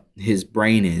that his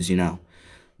brain is,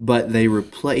 but they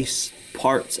replace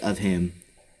parts of him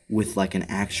with like an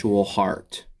actual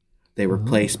heart. They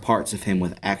replace parts of him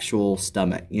with actual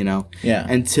stomach, Yeah.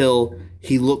 until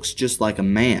he looks just like a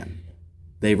man.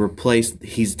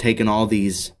 He's taken all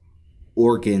these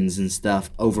organs and stuff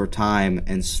over time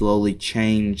and slowly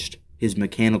changed his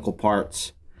mechanical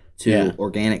parts to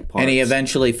organic parts. And he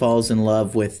eventually falls in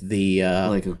love with the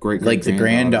like a great like the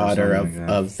granddaughter or something like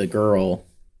that. of the girl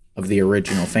of the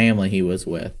original family he was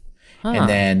with. And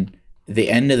then the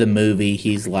end of the movie,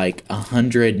 he's like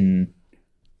 100 and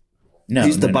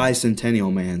he's the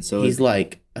bicentennial man. So he's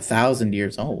like 1,000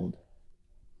 years old.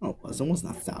 Oh, it wasn't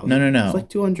 1,000. No. It's like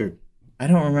 200. I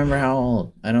don't remember how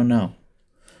old. I don't know.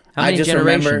 How many I just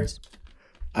generations? remember.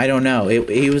 I don't know.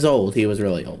 He was old. He was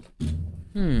really old.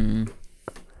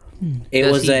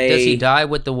 Does he die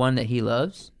with the one that he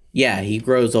loves? Yeah, he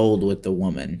grows old with the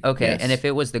woman. Okay, yes. and if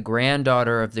it was the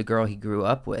granddaughter of the girl he grew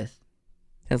up with,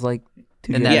 That's like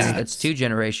 2 then generations. that's 2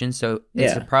 generations, so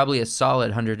it's probably a solid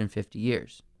 150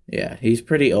 years, Yeah, he's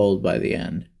pretty old by the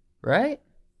end. right?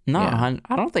 I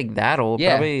don't think that old.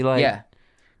 Probably like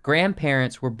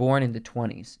Grandparents were born in the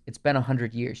 20s. It's been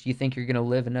 100 years. You think you're going to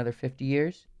live another 50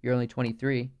 years? You're only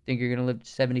 23. Think you're going to live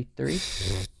to 73?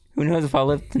 who knows if I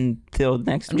live until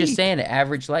next I'm week. just saying, the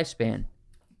average lifespan.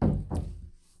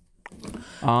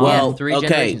 Well, 3 okay.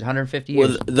 generations, 150 years.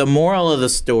 Well, the moral of the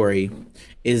story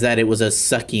is that it was a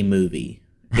sucky movie.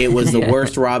 It was the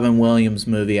worst Robin Williams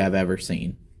movie I've ever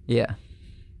seen. Yeah.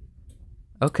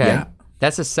 Okay. Yeah.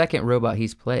 That's the second robot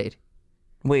he's played.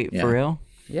 Wait, Yeah. for real?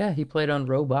 Yeah, he played on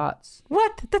Robots.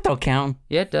 What? That don't count.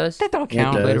 Yeah, it does. That don't It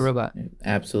count. does. Played a robot. It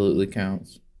absolutely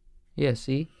counts. Yeah,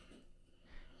 see?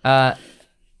 I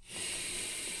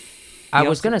was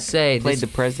also going to say... Played this- the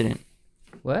president.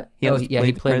 What? He Oh, also yeah,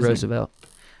 he played the played president.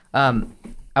 Roosevelt.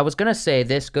 I was going to say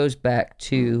this goes back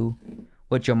to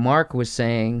what Jamark was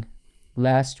saying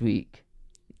last week.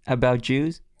 About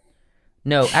Jews?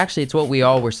 No, actually, it's what we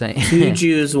all were saying. 2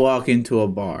 Jews walk into a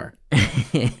bar.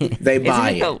 They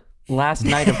buy Isn't it. it the last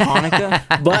night of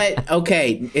Hanukkah? But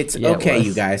okay, it's Yeah, it okay. was.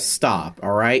 You guys stop.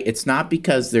 All right, it's not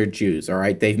because they're Jews. All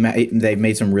right, they've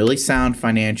made some really sound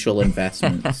financial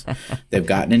investments. They've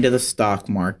gotten into the stock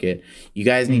market. You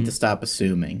guys need to stop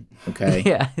assuming. Okay.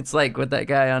 Yeah, it's like what that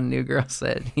guy on New Girl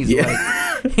said.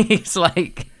 Yeah. He's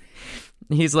like,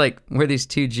 were these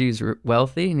 2 Jews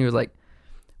wealthy? And he was like,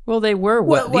 well, they were.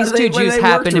 Well, These they- 2 well, Jews they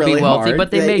happened worked to be really wealthy, hard.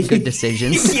 but they made good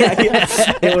decisions. yeah.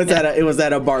 It was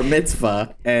at a bar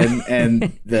mitzvah, and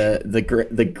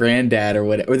the granddad or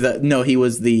whatever. He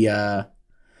was the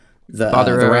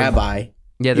Father the of- rabbi.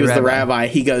 Yeah, He was the rabbi.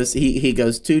 He goes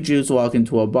 2 Jews walk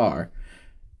into a bar.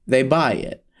 They buy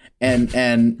it.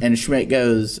 And Schmidt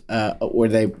goes, were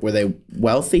they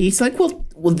wealthy? He's like, well,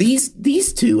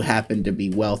 these 2 happen to be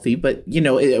wealthy, but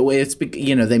it's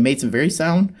they made some very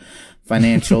sound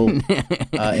financial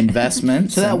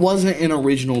investments. So that wasn't an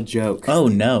original joke. Oh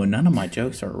no, none of my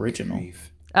jokes are original.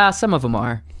 Some of them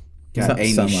are. Got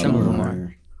Amy some of Schumer them on are.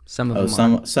 her. Some of Oh,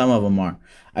 them are. some of them are.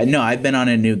 I know. I've been on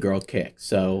a New Girl kick,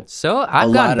 so So I've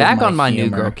lot gone of back my on my New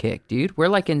humor- Girl kick, dude. We're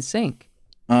like in sync.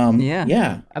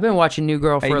 yeah. I've been watching New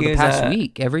Girl for you the guys, past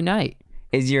week, every night.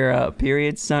 Is your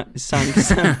period sunk?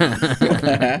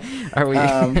 Are we?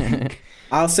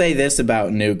 I'll say this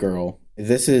about New Girl.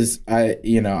 This is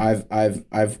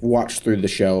I've watched through the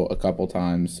show a couple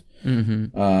times.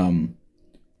 Mm-hmm.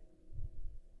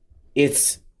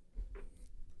 It's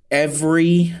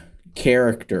every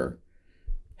character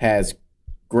has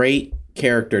great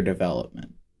character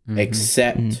development,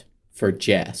 except for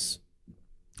Jess.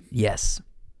 Yes.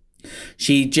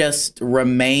 She just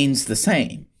remains the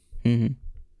same, and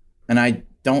I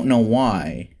don't know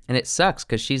why. And it sucks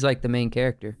because she's like the main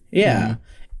character. Yeah,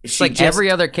 It's like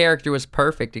every other character was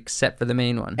perfect except for the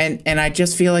main one. And I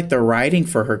just feel like the writing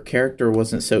for her character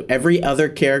wasn't so. Every other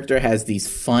character has these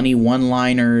funny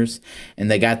one-liners, and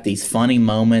they got these funny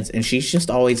moments, and she's just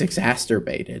always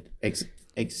exacerbated.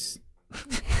 Exacerbate.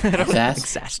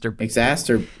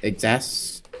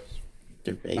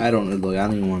 Exacerbate. I don't know. Look, I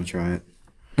don't even want to try it.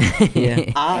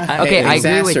 Yeah. Okay, I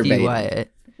agree with you, exacerbated.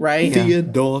 Wyatt. Right?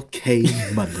 Theodore K.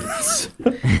 Mullins.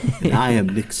 And I am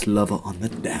Nick's lover on the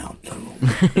down low.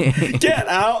 Get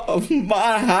out of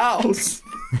my house.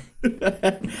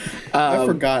 I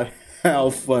forgot how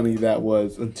funny that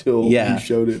was until Yeah. you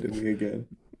showed it to me again.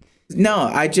 No,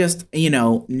 I just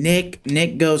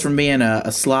Nick goes from being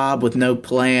a slob with no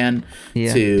plan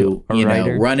to a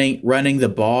writer. running the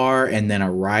bar and then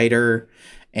a writer,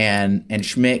 and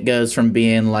Schmidt goes from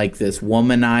being like this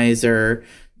womanizer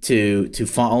to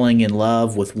falling in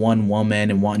love with one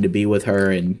woman and wanting to be with her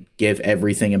and give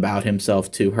everything about himself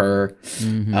to her.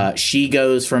 She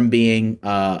goes from being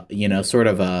sort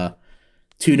of a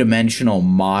 2-dimensional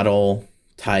model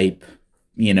type,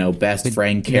 best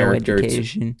friend character No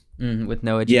education. with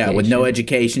no education. Yeah, with no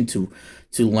education to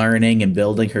learning and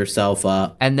building herself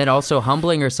up. And then also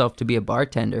humbling herself to be a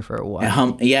bartender for a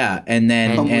while. And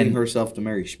then Humbling herself to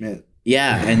marry Schmidt.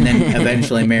 Yeah, and then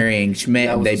eventually marrying Schmidt.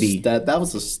 That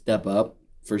was a step up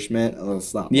for Schmidt.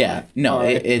 Let's not Yeah, no,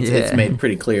 it's made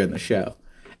pretty clear in the show.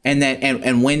 And then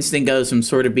and Winston goes from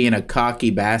sort of being a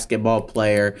cocky basketball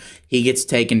player, he gets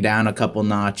taken down a couple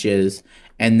notches,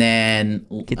 and then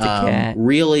Gets a cat.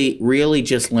 really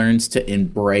just learns to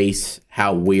embrace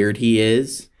how weird he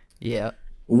is, Yeah.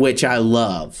 which I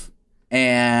love.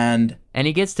 And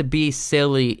he gets to be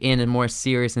silly in a more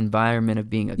serious environment of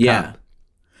being a Yeah. cop.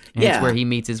 And it's where he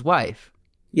meets his wife.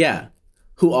 yeah,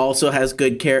 who also has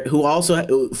good care, who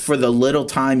also, for the little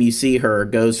time you see her,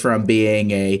 goes from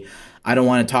being a I don't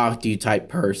want to talk to you type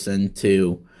person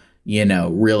to,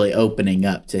 really opening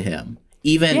up to him.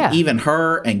 Even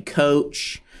her and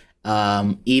Coach,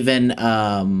 even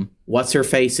what's her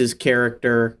face's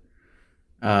character,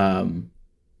 Coach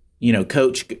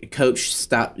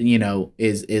stop,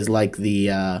 is like the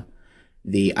I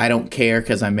don't care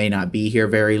because I may not be here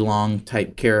very long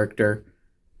type character,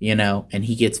 and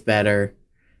he gets better.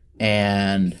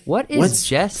 And What is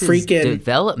Jess's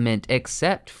development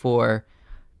except for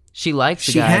she likes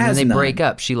a guy and then they break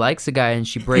up? She likes a guy and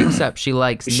she breaks up. She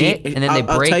likes Nick and then they break up.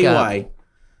 I'll tell you why.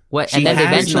 What? And then they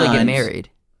eventually get married.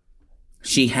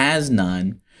 She has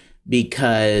none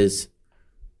because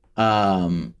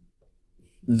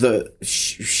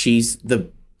she's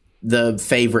the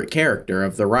favorite character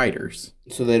of the writers.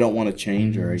 So they don't want to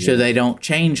change her. So they don't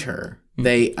change her.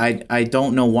 I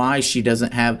don't know why she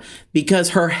doesn't have,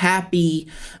 because her happy,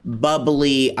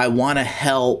 bubbly, I want to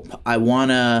help, I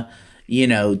want to,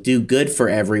 do good for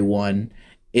everyone,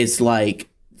 is like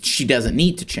she doesn't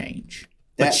need to change.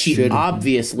 But she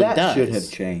obviously does. That should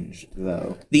have changed,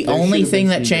 though. The only thing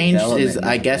that changed is,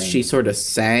 I guess, she sort of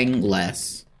sang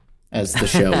less as the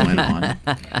show went on,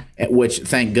 which,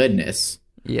 thank goodness.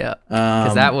 Yeah,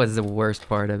 because that was the worst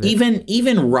part of it.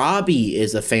 Even Robbie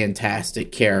is a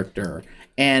fantastic character,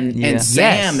 and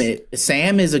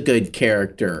Sam is a good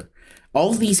character.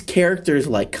 All these characters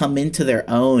come into their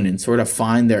own and sort of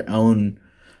find their own.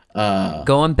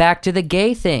 Going back to the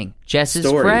gay thing, Jess's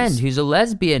friend who's a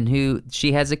lesbian, who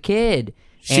she has a kid.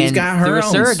 She's got her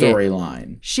own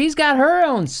storyline. She's got her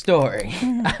own story.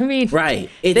 I mean, right?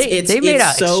 They made an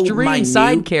extreme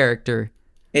side character.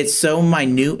 It's so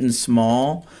minute and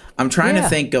small. I'm trying to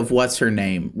think of what's her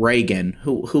name. Reagan.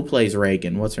 Who plays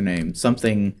Reagan? What's her name?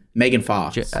 Something. Megan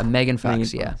Fox. Megan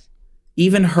Fox. Yeah.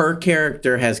 Even her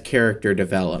character has character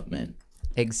development.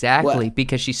 Exactly,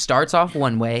 because she starts off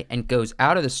one way and goes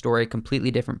out of the story a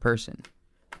completely different person.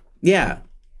 Yeah.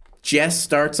 Jess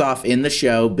starts off in the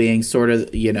show being sort of,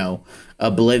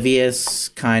 oblivious,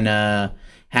 kind of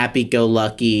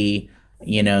happy-go-lucky,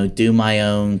 do my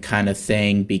own kind of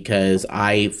thing because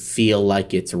I feel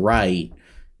like it's right,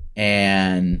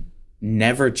 and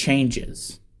never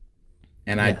changes.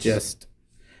 And yes.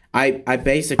 I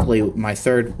basically, my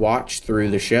third watch through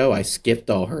the show, I skipped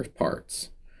all her parts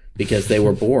because they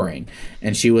were boring.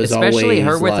 And she was especially always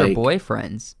her with her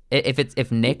boyfriends.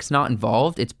 If Nick's not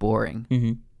involved, it's boring.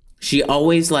 Mm-hmm. She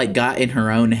always got in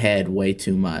her own head way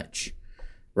too much.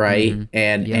 Right.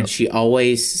 Mm-hmm. And she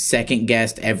always second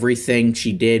guessed everything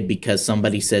she did because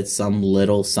somebody said some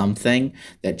little something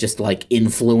that just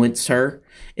influenced her.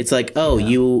 It's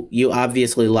you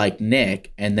obviously like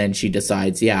Nick. And then she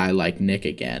decides, I like Nick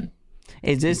again.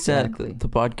 Is this the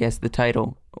podcast, the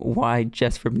title, Why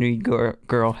Jess from New York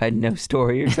Girl Had No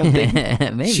Story or something?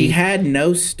 Maybe. She had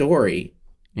no story.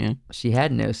 Yeah. She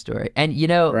had no story. And,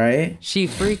 right? She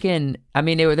freaking,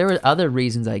 there were other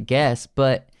reasons, I guess,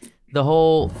 but the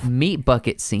whole meat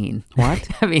bucket scene. What?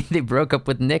 They broke up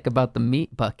with Nick about the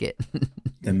meat bucket.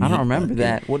 I don't remember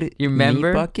that. What? You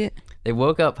remember? Meat bucket? They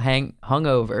woke up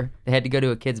hungover. They had to go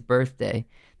to a kid's birthday.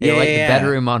 They lit the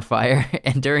bedroom on fire.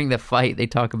 And during the fight, they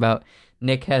talk about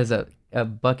Nick has a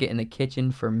bucket in the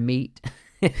kitchen for meat.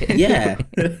 Yeah.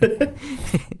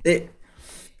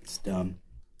 It's dumb.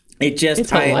 It just, it's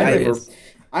hilarious.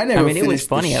 I never it was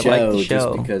funny. I liked the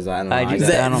show. Just because I don't know. I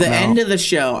don't the know. end of the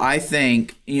show, I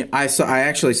think, I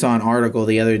actually saw an article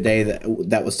the other day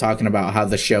that was talking about how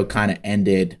the show kind of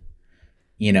ended,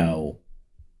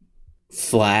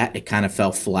 flat. It kind of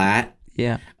fell flat.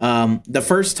 Yeah. The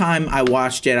first time I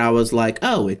watched it, I was like,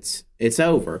 oh, it's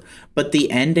over. But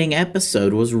the ending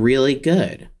episode was really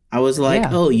good. I was like,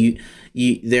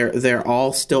 they're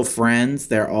all still friends.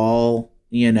 They're all,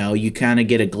 you kind of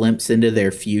get a glimpse into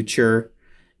their future.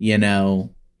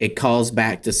 It calls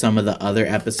back to some of the other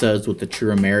episodes with the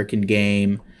True American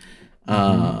Game.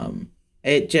 I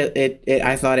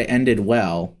thought it ended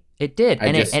well. It did, I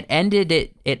and just- it ended.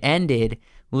 It ended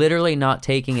literally not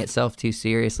taking itself too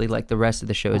seriously like the rest of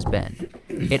the show's been.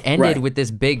 It ended Right. with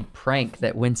this big prank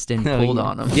that Winston Oh, pulled yeah.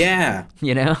 on him. Yeah.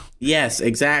 You know? Yes,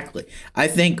 exactly. I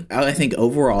think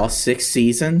overall 6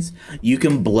 seasons, you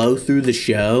can blow through the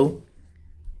show.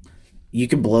 You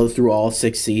can blow through all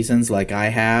 6 seasons like I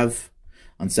have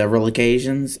on several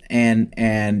occasions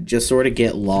and just sort of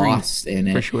get lost in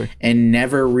it for sure. and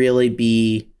never really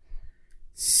be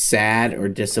sad or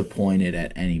disappointed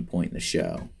at any point in the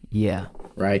show, Yeah.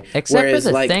 right? Except Whereas, for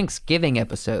the like, Thanksgiving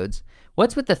episodes.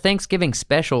 What's with the Thanksgiving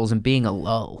specials and being a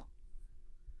lull?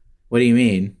 what do you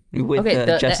mean? With Okay,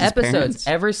 the Jess's episodes parents.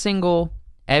 every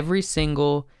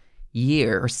single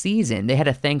year or season, they had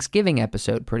a Thanksgiving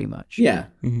episode pretty much. Yeah.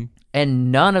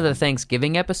 And none of the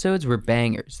Thanksgiving episodes were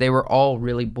bangers. They were all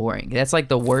really boring. That's like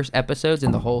the worst episodes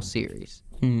in the whole series.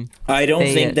 I don't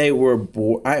They, think they were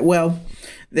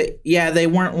they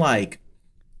weren't like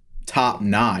top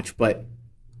notch, but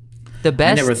The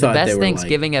best, never thought they were, like-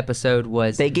 Thanksgiving episode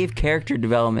was. They gave character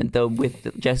development though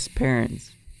with Jess's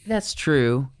parents. That's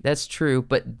true. That's true.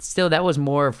 But still, that was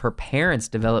more of her parents'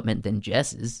 development than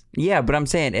Jess's. Yeah, but I'm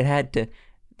saying it had to.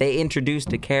 They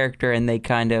introduced a character and they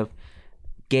kind of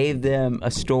gave them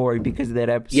a story because of that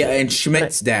episode. yeah, and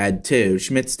Schmidt's dad too.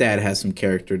 Schmidt's dad has some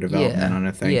character development Yeah, on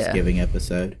a Thanksgiving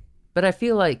episode. But I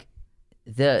feel like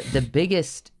the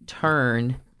biggest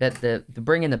turn that the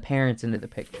bringing the parents into the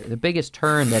picture, the biggest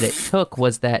turn that it took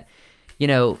was that, you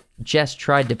know, Jess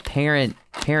tried to parent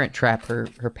trap her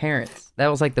parents. That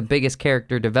was like the biggest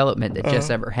character development that Jess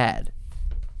ever had,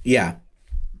 Yeah,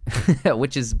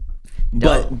 which is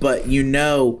dumb. but you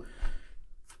know,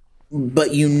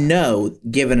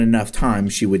 given enough time,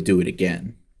 she would do it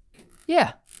again.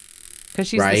 Yeah, because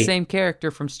she's the Right? same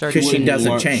character from start to 'Cause she finish.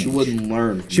 doesn't change. She wouldn't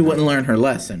learn. She wouldn't learn her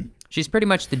lesson. She's pretty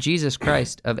much the Jesus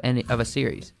Christ of a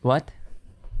series. What?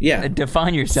 Yeah,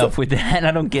 Define yourself with that.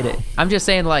 I don't get it. I'm just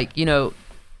saying, like, you know,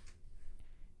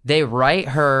 they write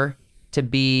her to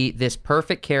be this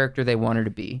perfect character they want her to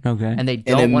be. Okay. And they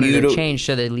don't want her to immutable- change,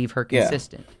 so they leave her Yeah.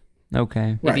 consistent.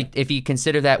 Okay. Right. If you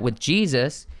consider that with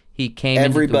Jesus, he came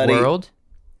Everybody- into the world.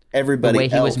 Everybody the way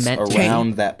he was else meant to.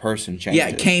 around that person changed. yeah,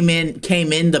 it. came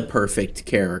in the perfect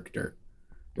character,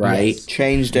 right? Yes.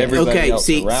 Changed everybody Okay, else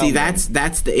see, around them.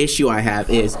 that's the issue I have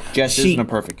is Jess isn't a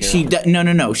perfect She character.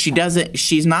 no, she doesn't.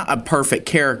 She's not a perfect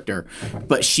character,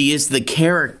 but she is the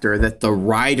character that the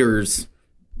writers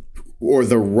or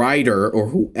the writer or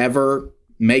whoever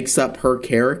makes up her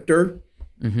character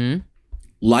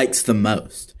likes the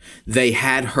most. They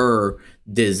had her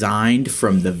designed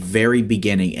from the very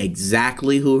beginning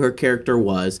exactly who her character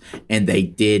was, and they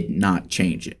did not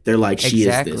change it. They're like, she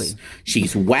Exactly. is this.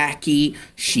 She's wacky.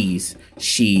 She's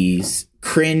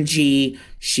cringy.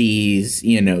 She's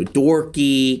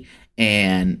dorky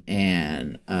and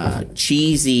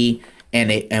cheesy,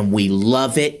 and we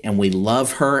love it, and we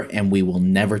love her, and we will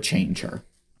never change her.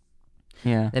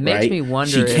 Yeah. It makes Right? me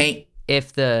wonder She can't-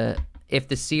 if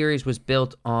the series was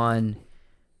built on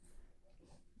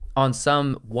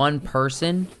some one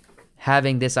person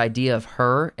having this idea of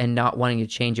her and not wanting to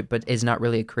change it, but is not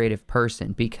really a creative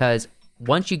person. Because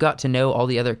once you got to know all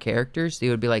the other characters, it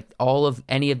would be like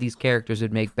any of these characters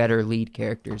would make better lead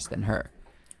characters than her.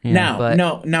 Now, but-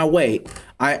 now, wait.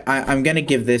 I'm gonna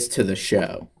give this to the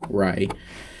show, right?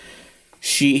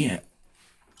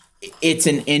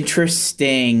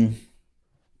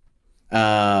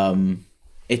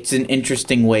 It's an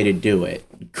interesting, way to do it.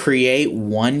 Create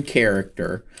one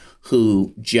character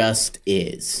who just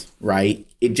is, right?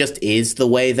 It just is the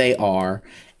way they are,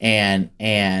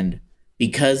 and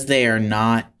because they are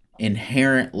not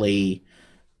inherently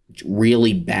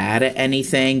really bad at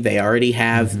anything, they already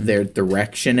have their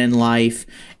direction in life,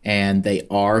 and they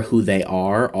are who they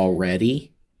are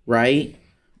already, right?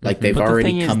 Like they've But the already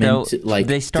thing is, come though, into like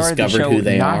they started the discovered show who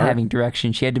they not are. having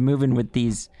direction. She had to move in with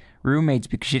these roommates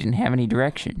because she didn't have any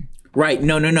direction. Right?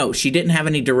 No. She didn't have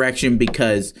any direction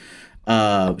because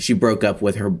she broke up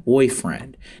with her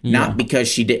boyfriend, not because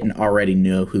she didn't already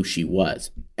know who she was.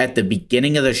 At the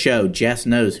beginning of the show, Jess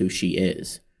knows who she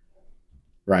is.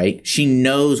 Right? She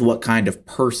knows what kind of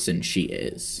person she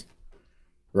is.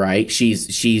 Right?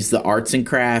 She's the arts and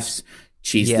crafts.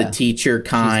 She's Yeah. the teacher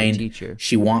kind. teacher.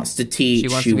 She wants to teach. She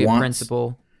wants to be a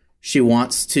principal. She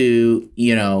wants to,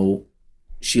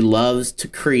 she loves to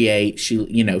create.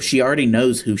 She already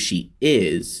knows who she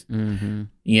is.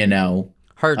 Mm-hmm. Um,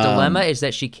 Her dilemma is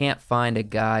that she can't find a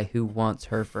guy who wants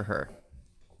her for her.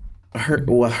 Her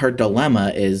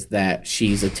dilemma is that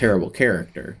she's a terrible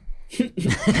character.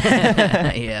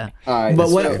 Yeah. But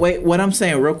what I'm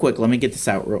saying real quick, let me get this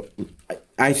out.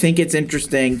 I think it's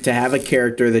interesting to have a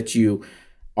character that you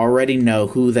already know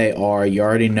who they are. You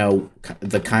already know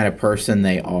the kind of person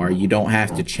they are. You don't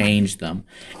have to change them.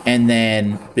 And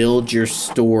then build your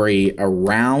story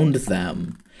around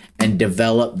them and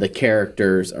develop the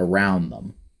characters around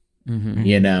them,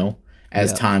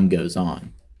 as time goes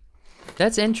on.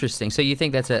 That's interesting. So you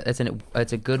think that's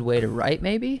a good way to write,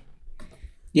 maybe?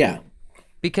 Yeah.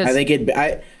 Because I think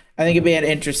it'd be an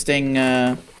interesting...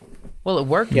 well, it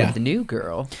worked with the new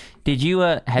girl. Did you,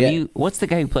 you, what's the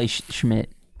guy who plays Schmidt?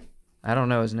 I don't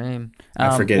know his name.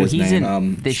 I forget his he's name.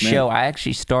 in this Schmidt. show. I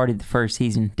actually started the first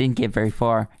season. Didn't get very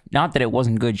far. Not that it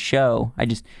wasn't a good show. I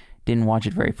just didn't watch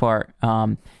it very far.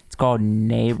 It's called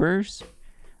Neighbors.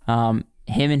 Him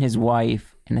and his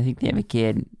wife, and I think they have a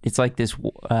kid. It's like this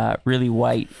really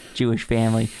white Jewish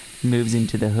family moves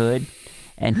into the hood,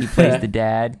 and he plays the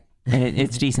dad, and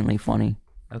it's decently funny.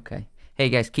 Okay. Hey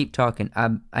guys, keep talking.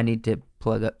 I need to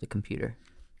plug up the computer.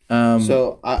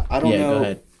 So I don't know. Go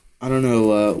ahead. I don't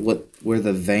know where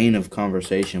the vein of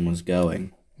conversation was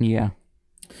going, Yeah.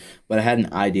 but I had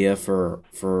an idea for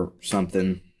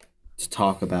something to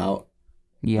talk about.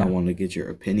 Yeah. I want to get your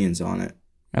opinions on it.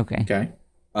 Okay. Okay.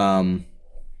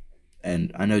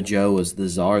 And I know Joe was the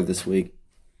czar this week,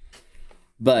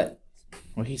 but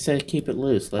Well, he said keep it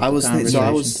loose. Let I the was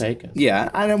conversation take us. yeah,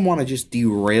 I didn't want to just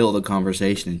derail the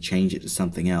conversation and change it to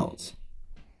something else,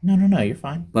 No, you're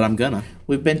fine. but I'm gonna.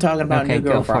 We've been talking about Okay, New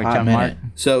Girl go for for a it, hot John minute.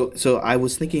 Mark. So I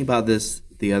was thinking about this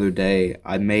the other day.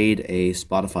 I made a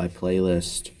Spotify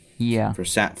playlist Yeah. for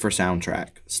soundtrack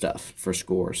stuff for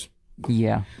scores,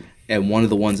 Yeah. and one of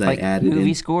the ones Like I added movie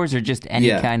in, scores or just any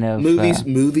kind of movies,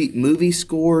 movie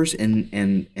scores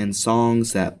and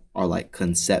songs that are like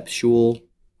conceptual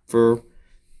for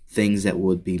things that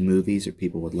would be movies or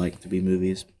people would like to be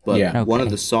movies. But Yeah. one of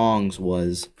Okay. the songs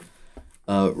was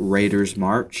Raiders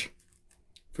March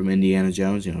from Indiana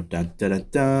Jones. You know, dun, dun, dun,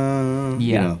 dun,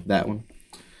 you Yeah. know that one.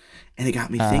 And it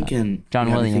got me thinking. John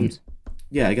it got me Williams.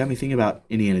 it got me thinking about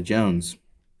Indiana Jones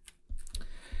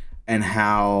and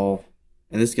how,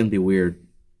 and this is gonna be weird,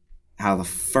 how the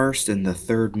first and the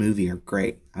third movie are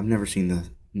great. I've never seen the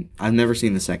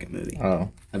second movie. Oh,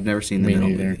 I've never seen the me middle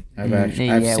neither. movie. I've Yeah,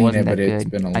 seen it it, wasn't but that it's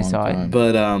good. been a I long saw it. time.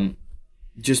 But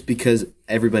just because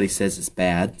everybody says it's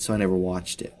bad, so I never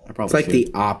watched it. I probably It's like should.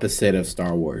 the opposite of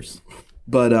Star Wars.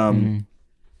 But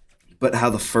Mm-hmm. how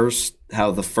the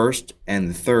first and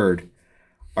the third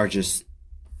are just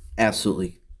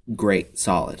absolutely great,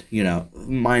 solid. You know,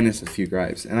 minus a few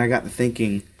gripes. And I got to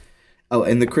thinking, oh,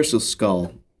 and the Crystal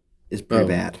Skull is pretty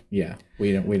bad. Yeah,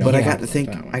 we don't. But I talk got to about think.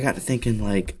 that one. I got to thinking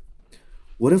like,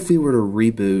 what if we were to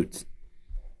reboot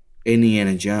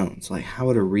Indiana Jones? Like, how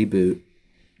would a reboot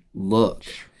look?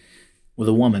 with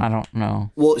a woman. I don't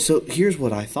know. Well, so here's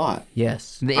what I thought.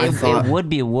 Yes. It would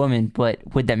be a woman, but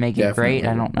would that make it great?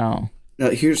 I don't know.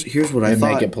 No, here's what I They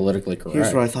thought. make it politically correct.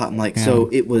 Here's what I thought. I'm like, so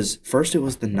it was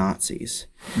the Nazis,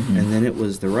 and then it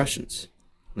was the Russians,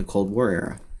 the Cold War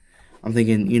era. I'm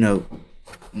thinking, you know,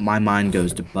 my mind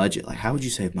goes to budget. Like, how would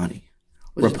you save money?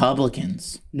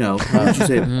 Republicans. No, how would you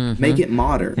save? Make it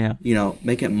modern. Yeah. You know,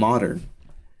 make it modern,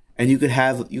 and you could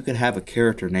have a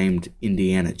character named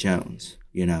Indiana Jones.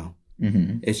 You know,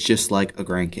 it's just like a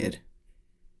grandkid.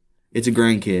 It's a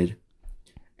grandkid,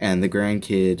 and the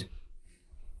grandkid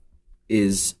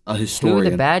is a Who historian. are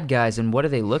the bad guys and what are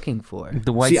they looking for?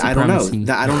 The white See, I don't supremacy.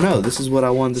 know. I don't know. This is what I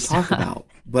wanted to talk about.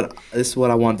 But this is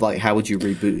what I want. Like, how would you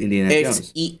reboot Indiana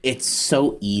Jones? It's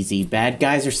so easy. Bad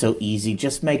guys are so easy.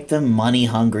 Just make them money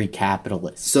hungry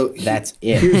capitalists. So that's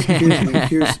it.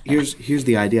 Here's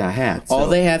the idea I had. So, all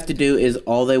they have to do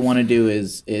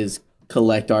is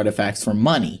collect artifacts for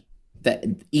money. That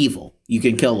evil. You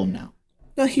can kill them now.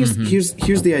 no, here's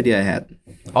the idea I had.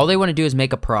 All they want to do is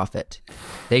make a profit.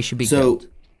 They should be So killed.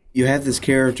 you have this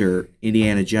character,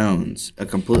 Indiana Jones, a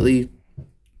completely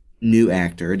new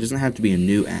actor. It doesn't have to be a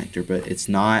new actor, but it's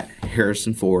not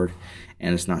Harrison Ford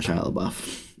and it's not Shia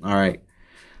LaBeouf. All right.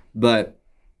 But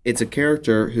it's a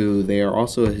character who they are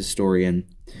also a historian,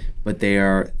 but they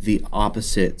are the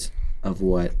opposite of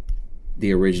what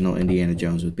the original Indiana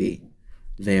Jones would be.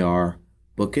 They are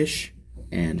bookish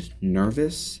and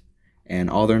nervous, and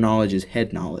all their knowledge is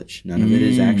head knowledge. None of it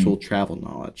is actual travel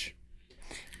knowledge.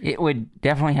 It would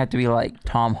definitely have to be like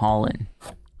Tom Holland.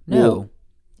 No.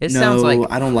 It No, sounds like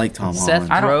I don't like Tom Seth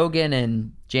Holland. Rogen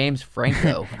and James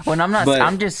Franco. Well, I'm not. But-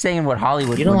 I'm just saying what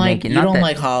Hollywood You don't would like make it. you not don't that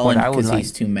like Holland what I would because like.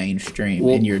 he's too mainstream,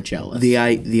 Well, and you're jealous. The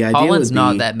idea Holland's would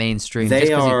not be, that mainstream. they Just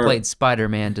because he are- played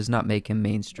Spider-Man does not make him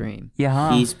mainstream. Yeah,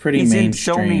 huh? He's pretty He's in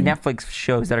so many mainstream. Netflix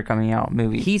shows that are coming out.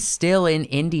 Movies. He's still in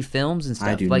indie films and stuff.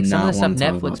 I do Like some of not the stuff want to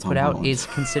talk Netflix about put Tom out Holland. is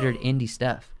considered indie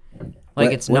stuff. well, Like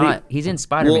What- it's what do not. He's in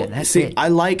Spider-Man. Well, That's see, it. I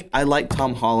like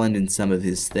Tom Holland in some of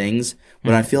his things,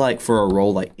 but I feel like for a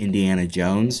role like Indiana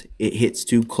Jones, it hits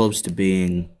too close to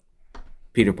being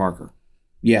Peter Parker.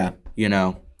 Yeah. You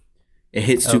know, it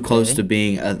hits too close Okay. to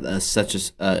being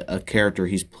such a character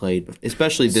he's played,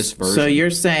 especially this version. So you're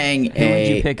saying would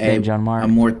you pick then, John Mark? a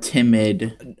more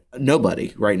timid.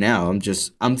 Nobody right now.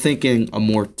 I'm thinking a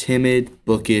more timid,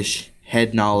 bookish,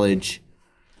 head knowledge,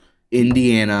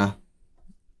 Indiana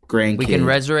grandkid.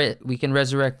 We can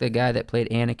resurrect the guy that played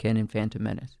Anakin in Phantom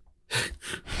Menace.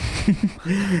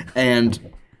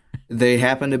 and they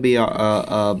happen to be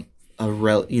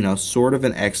sort of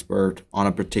an expert on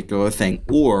a particular thing,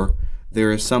 or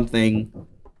there is something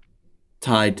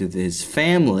tied to his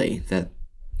family that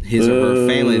his or her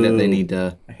family that they need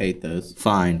to I hate those.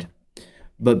 find.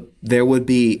 But there would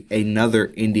be another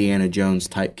Indiana Jones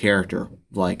type character,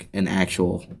 like an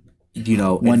actual,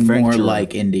 One more adventurer.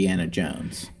 like Indiana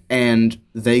Jones. And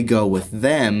they go with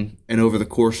them, and over the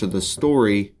course of the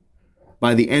story,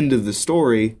 by the end of the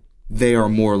story, they are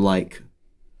more like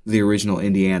the original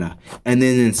Indiana. And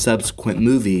then in subsequent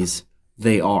movies,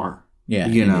 they are. Yeah,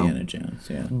 Indiana Jones,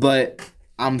 yeah. But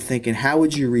I'm thinking, how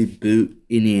would you reboot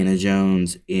Indiana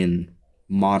Jones in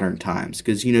modern times?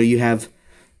 Because, you have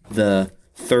the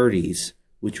 30s,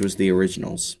 which was the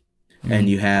originals, and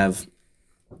you have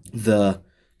the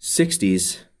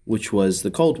 60s, which was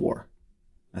the Cold War,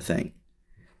 I think.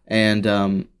 And,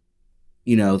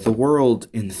 the world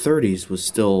in the 30s was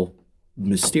still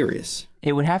mysterious.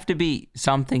 It would have to be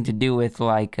something to do with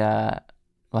like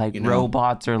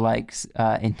robots or like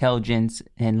intelligence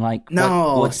and like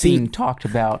No, what's see- being talked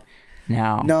about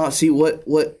now. No, see, what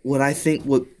I think,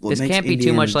 what This makes can't be too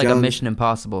Indiana much like a Jones- Mission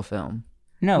Impossible film.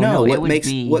 No, No, it what would makes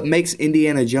be what makes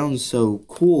Indiana Jones so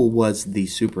cool was the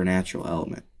supernatural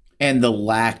element And the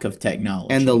lack of technology.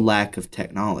 and the lack of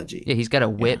technology. Yeah, he's got a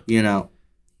whip.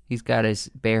 He's got his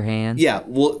bare hands. Yeah,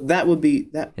 well, that would be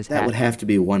that. His That hat. would have to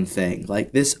be one thing.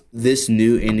 Like this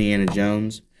new Indiana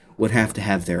Jones would have to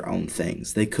have their own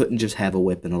things. They couldn't just have a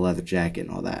whip and a leather jacket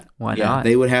and all that. Why Yeah, not?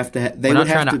 They would have to. They We're would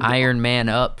not have trying to to Iron Man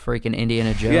up freaking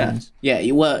Indiana Jones.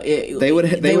 Yeah, well, They would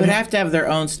have to have their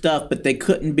own stuff, but they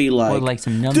couldn't be or like, like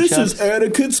some nunchucks.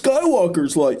 Anakin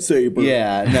Skywalker's lightsaber.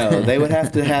 Yeah, no, they would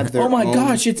have to have their. Oh my own,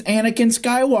 gosh, it's Anakin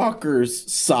Skywalker's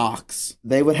socks.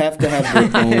 They would have to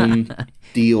have their own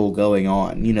deal going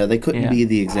on. They couldn't Yeah. be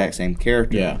the exact same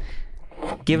character. Yeah.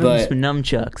 Give him but- some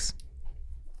nunchucks.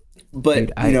 But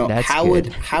Dude, that's how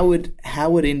good.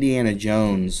 would Indiana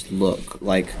Jones look?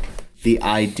 Like the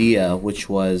idea, which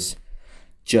was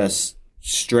just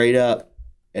straight up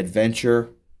adventure,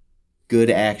 good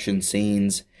action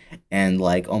scenes, and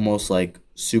like almost like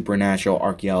supernatural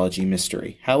archaeology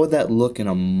mystery. How would that look in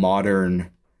a modern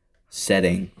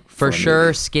setting? For a sure,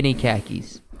 movie? skinny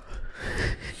khakis.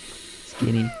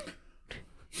 Skinny.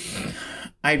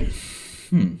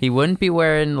 He wouldn't be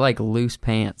wearing like loose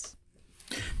pants.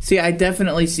 See, I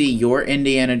definitely see your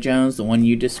Indiana Jones, the one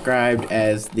you described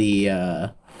as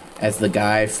the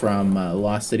guy from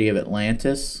Lost City of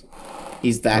Atlantis.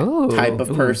 He's that Ooh. type of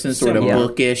person, sort of similar.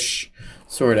 bookish,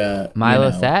 sort of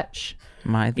Milo Thatch.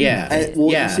 Yeah,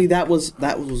 Well, yeah. see, that was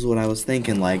what I was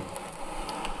thinking. Like,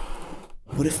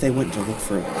 what if they went to look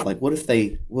for? Like, what if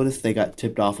they got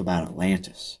tipped off about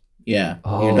Atlantis? Yeah,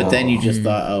 Oh. but then you just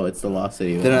thought, oh, it's the Lost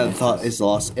City. Of Then I Atlantis. thought it's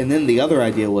lost. And then the other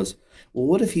idea was, well,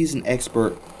 what if he's an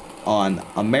expert on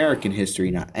American history,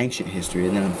 not ancient history?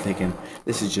 And then I'm thinking,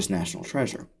 this is just National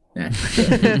Treasure. Yeah.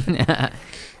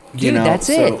 Dude, know, that's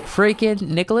so- it. Freaking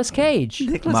Nicolas Cage.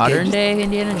 Modern Cage. day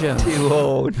Indiana Jones. Too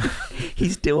old.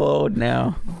 He's too old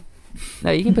now.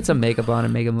 No, you can put some makeup on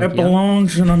and make him look young.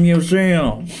 belongs in a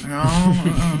museum.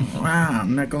 Wow,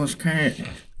 Nicholas Cage.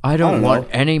 I don't don't want know.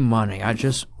 any money.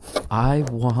 I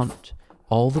want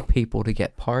all the people to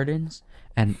get pardons,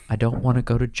 and I don't want to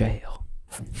go to jail.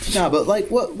 No, but like,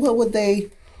 what would they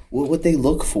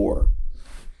look for?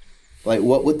 Like,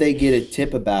 what would they get a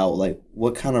tip about? Like,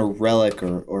 what kind of relic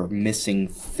or missing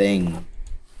thing?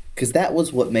 Because that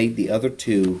was what made the other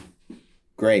two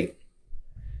great.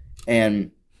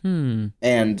 And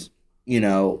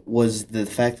was the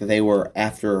fact that they were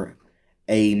after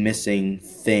a missing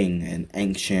thing, an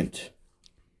ancient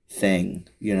thing.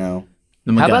 How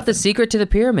about the secret to the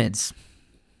pyramids?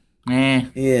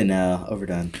 Yeah, no,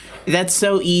 overdone. That's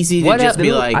so easy to What just up- be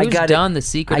who- like. who's done the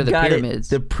secret of the pyramids?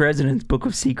 The President's Book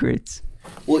of Secrets.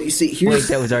 Well, you see, Wait, here's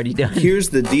that was already done. here's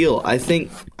the deal. I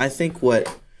think what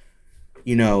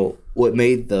what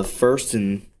made the first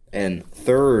and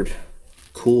third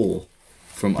cool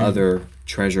from other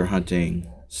treasure hunting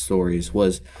stories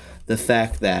was the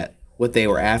fact that what they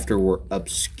were after were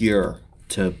obscure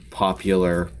to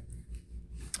popular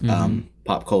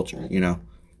pop culture. You know,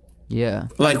 Yeah.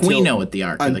 Like we Until- know what the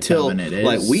Ark of the Covenant is.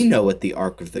 like we know what the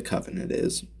Ark of the Covenant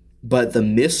is, but the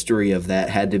mystery of that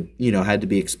had to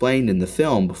be explained in the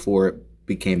film before it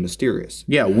became mysterious.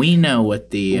 Yeah, we know what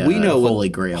the We know Holy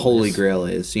what Grail Holy is. Grail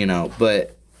is, you know,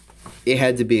 but it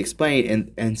had to be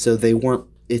explained, and so they weren't.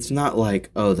 It's not like,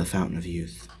 oh, the Fountain of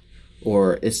Youth,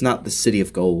 or it's not the City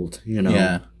of Gold, you know.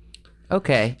 Yeah.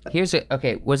 Okay. Was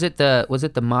it the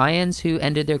Mayans who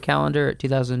ended their calendar at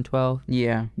 2012?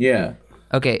 Yeah. Yeah.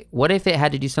 Okay. What if it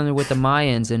had to do something with the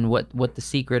Mayans and what the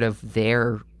secret of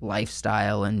their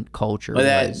lifestyle and culture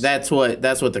Well, was? that's what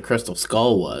the Crystal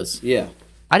Skull was. Yeah.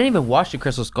 I didn't even watch the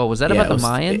Crystal Skull. Was that Yeah, about the it was-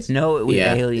 Mayans? No, it was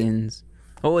Yeah. aliens.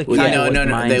 Oh, it No, kinda no, was no.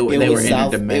 mine. They It were was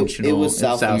South- interdimensional. it was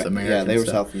South American. Yeah, they were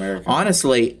stuff. South American.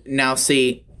 Honestly, now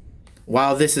see,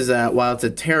 while it's a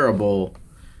terrible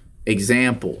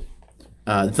example,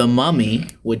 The Mummy,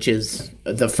 which is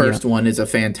the first one, is a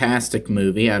fantastic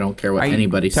movie. I don't care what Are you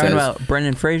anybody talking says. about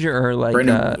Brendan Fraser or like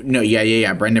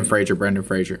Yeah. Brendan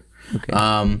Fraser. Okay.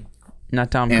 Um,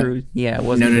 not Tom and- Cruise? Yeah, it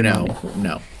wasn't.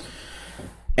 No.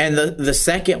 And the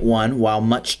second one, while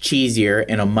much cheesier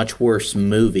and a much worse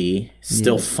movie,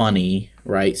 still funny,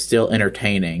 right? Still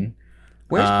entertaining.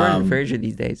 Where's Brendan Fraser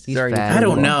these days? He's Sorry, fat. I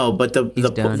don't know, but the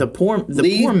done. poor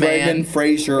Leave poor Brendan man.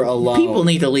 Fraser alone. People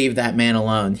need to leave that man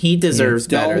alone. He deserves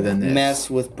better Don't than this. mess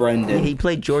with Brendan. He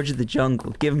played George of the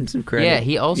Jungle. Give him some credit. Yeah,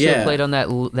 he also Yeah. played on that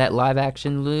live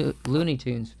action Looney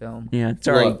Tunes film. Yeah,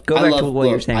 sorry. Look, Go I back love- to what you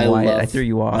were look, saying, I Wyatt. love- I threw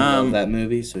you off. I love that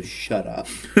movie, so shut up.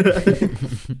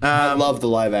 I love the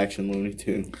live action Looney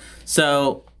Tune.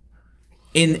 So,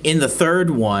 in the third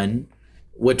one,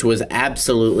 which was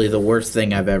absolutely the worst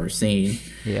thing I've ever seen.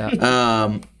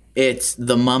 Yeah. It's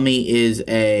the Mummy he's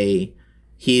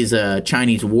a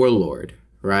Chinese warlord,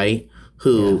 right?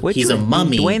 He's a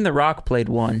mummy. Dwayne the Rock played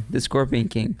one, the Scorpion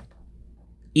King.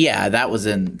 Yeah, that was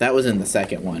in the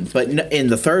second one. But in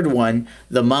the third one,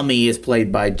 the Mummy is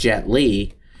played by Jet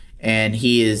Li, and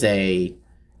he's a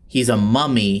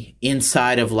mummy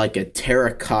inside of like a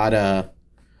terracotta.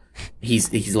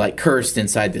 He's like cursed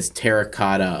inside this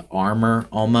terracotta armor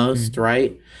almost,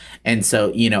 right? And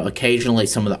so, occasionally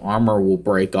some of the armor will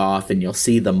break off and you'll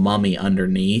see the mummy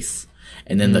underneath.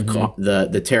 And then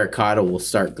the terracotta will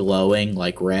start glowing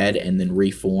like red and then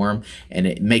reform. And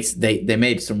it makes, they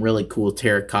made some really cool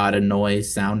terracotta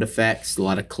noise sound effects, a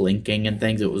lot of clinking and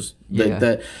things. It was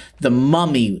the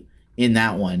mummy in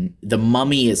that one, the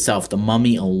mummy itself, the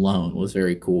mummy alone was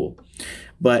very cool.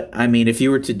 But I mean, if you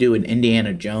were to do an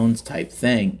Indiana Jones type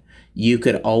thing, you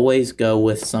could always go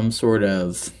with some sort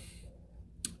of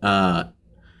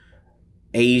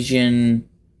Asian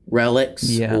relics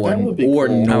Yeah. That would be or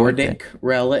cool. Nordic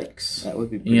relics. That would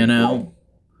be pretty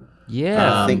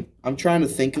Yeah. I'm trying to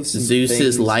think of some Zeus's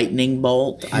things. lightning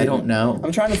bolt. I don't know.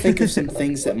 I'm trying to think of some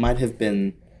things that might have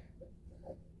been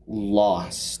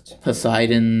lost.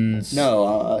 Poseidon's.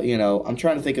 No, I'm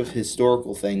trying to think of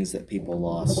historical things that people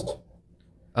lost.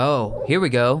 Oh, here we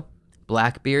go.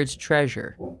 Blackbeard's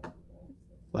treasure.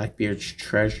 Blackbeard's Be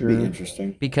treasure.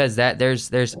 interesting. Because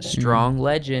there's strong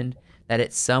legend that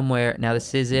it's somewhere. Now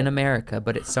this is in America,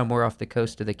 but it's somewhere off the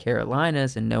coast of the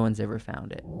Carolinas, and no one's ever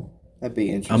found it. That'd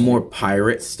be A interesting. more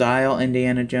pirate style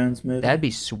Indiana Jones movie. That'd be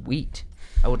sweet.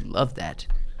 I would love that.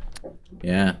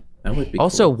 Yeah, that would be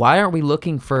Also, cool. why aren't we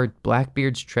looking for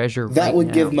Blackbeard's treasure? That right would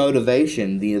now? give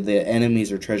motivation. The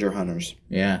enemies are treasure hunters.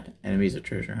 Yeah, enemies are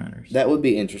treasure hunters. That would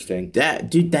be interesting.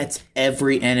 That's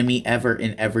every enemy ever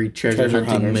in every treasure hunting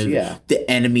hunters, movie. yeah. The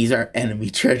enemies are enemy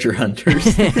treasure hunters,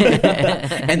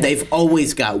 and they've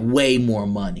always got way more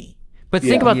money. But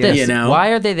think Yeah. about this: You know? why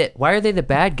are they the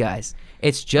bad guys?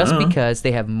 It's just because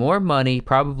they have more money,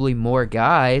 probably more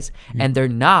guys, and they're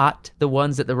not the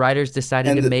ones that the writers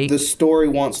decided And to make. the story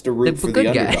wants to root the for good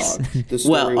the guys. underdog. The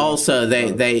story Well, wants also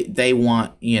to- they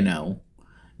want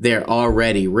they're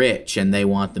already rich and they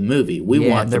want the movie. We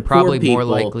Yeah, want the they're poor probably people more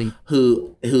likely-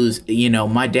 who's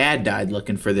my dad died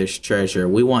looking for this treasure.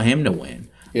 We want him to win.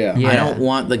 Yeah. Yeah. I don't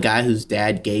want the guy whose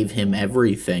dad gave him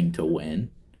everything to win.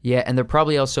 Yeah, and they're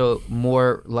probably also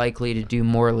more likely to do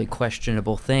morally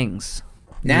questionable things.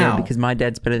 Now, Yeah, because my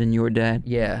dad's better than your dad.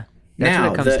 Yeah, that's Now,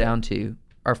 what it comes the- down to.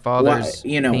 Our father's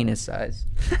Why, penis size.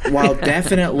 while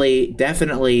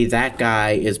definitely that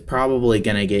guy is probably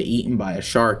going to get eaten by a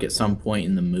shark at some point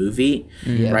in the movie,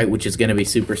 right? Which is going to be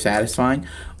super satisfying.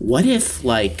 What if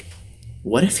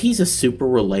he's a super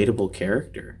relatable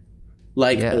character?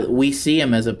 We see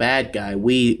him as a bad guy.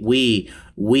 We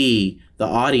the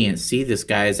audience see this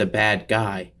guy as a bad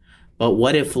guy. But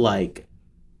what if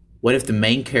the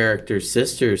main character's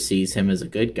sister sees him as a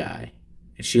good guy?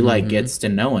 And she gets to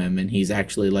know him and he's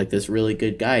actually like this really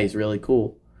good guy. He's really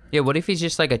cool. Yeah, what if he's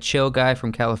just like a chill guy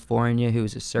from California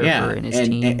who's a surfer in his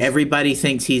teens? And everybody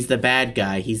thinks he's the bad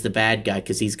guy. He's the bad guy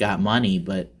because he's got money.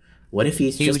 But what if he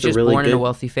was just just a really born good... in a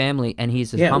wealthy family, and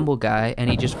he's a humble guy, and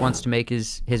he just wants to make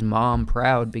his mom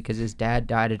proud because his dad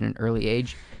died at an early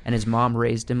age, and his mom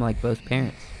raised him like both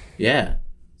parents. Yeah.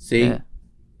 See? Yeah.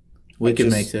 We can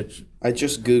make such... I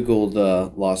just Googled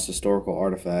lost historical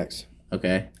artifacts.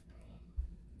 Okay.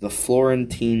 The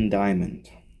Florentine diamond.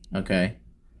 Okay.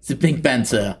 It's a pink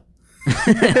pencil.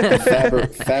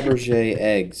 Fabergé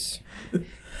eggs.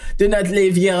 Do not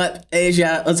leave Europe,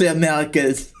 Asia, or the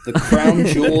Americas. The crown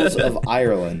jewels of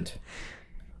Ireland.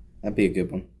 That'd be a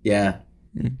good one. Yeah.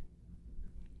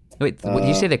 Wait, did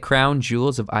you say the crown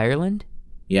jewels of Ireland?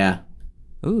 Yeah.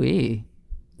 Ooh-ee.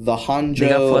 The Hanjo They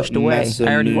got flushed away. Masamune.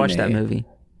 I already watched that movie.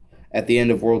 At the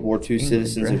end of World War II,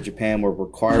 citizens of Japan were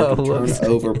required to turn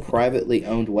over privately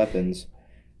owned weapons,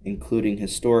 including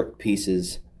historic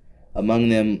pieces. Among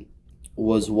them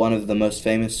was one of the most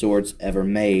famous swords ever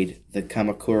made, the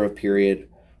Kamakura period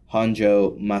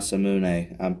Hanjo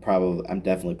Masamune. I'm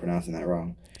definitely pronouncing that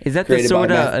wrong. Is that the Created sword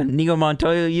by Inigo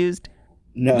Montoya used?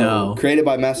 No. Created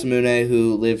by Masamune,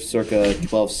 who lived circa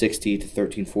 1260 to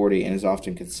 1340 and is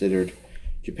often considered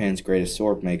Japan's greatest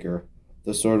sword maker.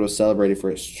 The sword was celebrated for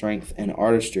its strength and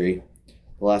artistry.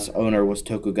 The last owner was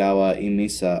Tokugawa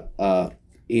Ieyasu,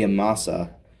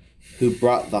 who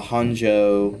brought the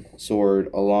Hanjo sword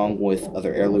along with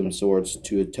other heirloom swords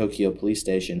to a Tokyo police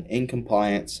station in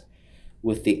compliance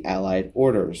with the Allied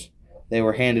orders. They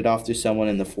were handed off to someone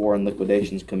in the Foreign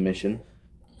Liquidations Commission,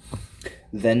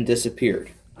 then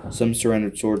disappeared. Some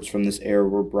surrendered swords from this era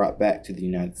were brought back to the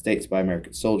United States by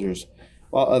American soldiers,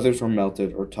 while others were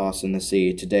melted or tossed in the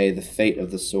sea. Today, the fate of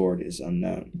the sword is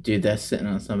unknown. Dude, that's sitting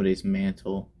on somebody's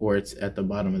mantle, or it's at the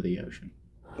bottom of the ocean.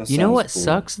 You know what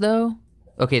sucks, though?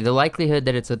 Okay, the likelihood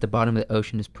that it's at the bottom of the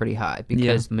ocean is pretty high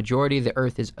because the majority of the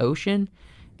Earth is ocean,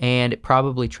 and it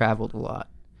probably traveled a lot.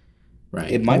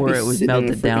 Right. It might Or be it was sitting in a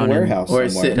melted freaking down warehouse or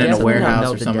it's somewhere. sitting in a Definitely not warehouse or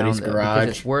melted somebody's down, though, garage.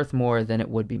 because it's worth more than it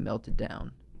would be melted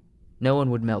down. No one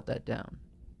would melt that down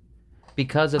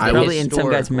because of the Probably in some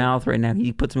historical- guy's mouth right now.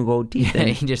 He put some gold teeth Yeah, in.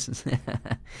 he just.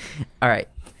 All right.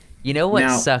 You know what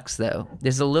Now- sucks though?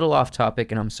 This is a little off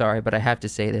topic, and I'm sorry, but I have to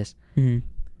say this. Mhm.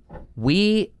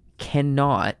 We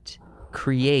cannot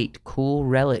create cool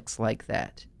relics like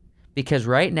that because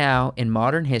right now in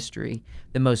modern history,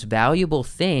 the most valuable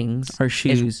things Are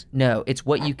shoes. No, it's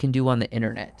what you can do on the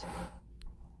internet.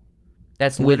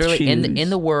 That's With literally in shoes.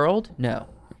 the world. No,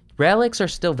 relics are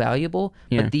still valuable,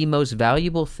 Yeah. but the most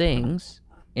valuable things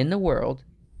in the world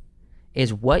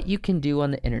is what you can do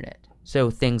on the internet. So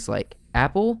things like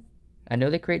Apple, I know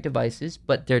they create devices,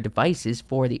 but they're devices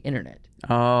for the internet.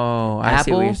 Oh, I Apple,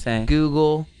 see what you're saying.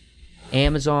 Google,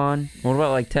 Amazon. What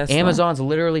about like Tesla? Amazon's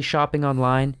literally shopping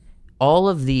online. All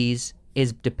of these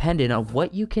is dependent on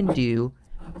what you can do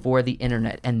for the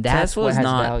internet, and that's Tesla what is has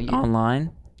not value.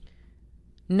 online.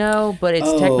 No, but it's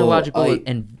Oh, technological I-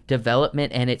 and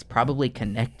development, and it's probably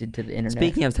connected to the internet.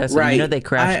 Speaking of Tesla, Right. you know they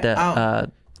crashed I'll-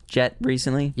 a jet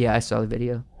recently. Yeah, I saw the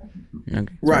video.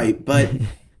 Okay. Right, but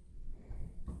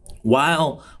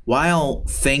while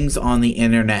things on the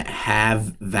internet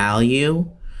have value,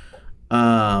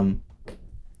 the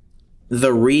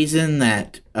reason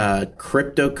that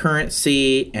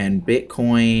cryptocurrency and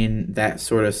Bitcoin, that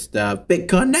sort of stuff,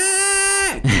 Bitcoin,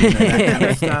 that kind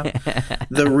of stuff,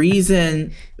 the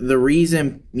reason,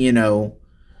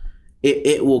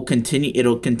 it'll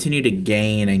continue to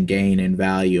gain in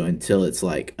value until it's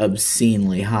like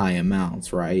obscenely high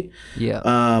amounts, right?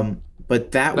 Yeah.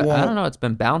 But that But won't. I don't know. It's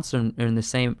been bouncing in the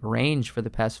same range for the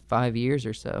past 5 years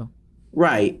or so.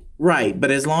 Right.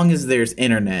 But as long as there's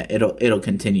internet, it'll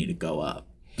continue to go up.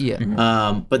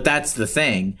 Yeah. But that's the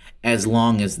thing. As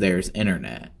long as there's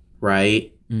internet,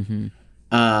 right? Mm-hmm.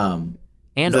 And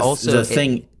And also,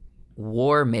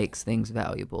 war makes things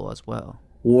valuable as well.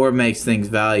 War makes things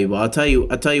valuable. I'll tell you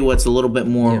what's a little bit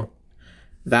more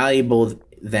valuable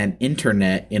than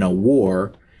internet in a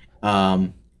war.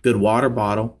 Good water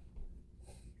bottle.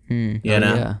 You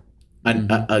know,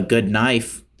 Yeah. a good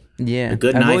knife. Yeah, A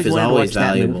good I've knife is wanted to always watch that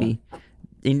valuable. movie.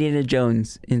 Indiana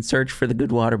Jones in search for the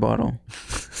good water bottle.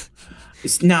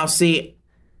 Now, see,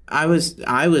 I was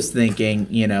thinking,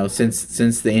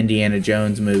 since the Indiana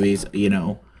Jones movies,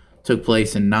 took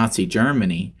place in Nazi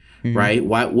Germany, right?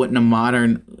 Why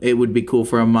wouldn't it would be cool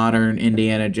for a modern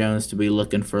Indiana Jones to be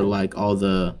looking for like all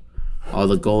the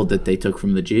gold that they took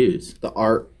from the Jews, The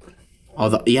art.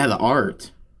 the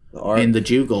art and the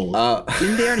Jew gold.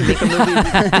 Didn't they already make a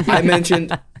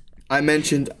movie? I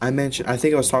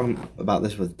think I was talking about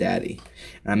this with Daddy,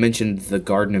 and I mentioned the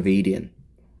Garden of Eden.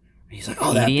 He's like,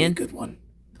 "Oh, that'd be a Eden? good one."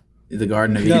 The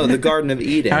Garden of No, Eden. the Garden of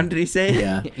Eden. How did he say?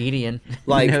 Yeah. Edian.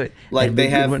 like No, like that'd be they a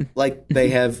good have one. like they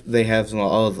have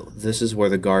oh, this is where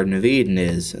the Garden of Eden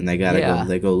is, and they gotta Yeah. go.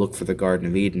 They go look for the Garden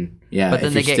of Eden. Yeah. But then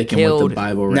if they you're get sticking with killed. the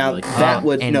Bible, Now like, that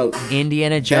would and no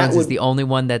Indiana Jones would- is the only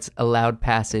one that's allowed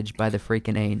passage by the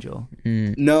freaking angel.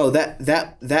 no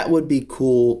that would be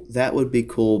cool. That would be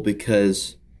cool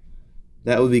because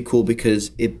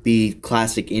it'd be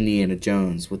classic Indiana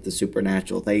Jones with the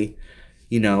supernatural. They,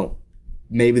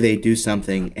 maybe they do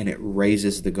something and it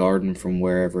raises the garden from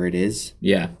wherever it is.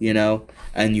 yeah.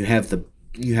 And you have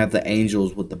the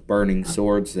angels with the burning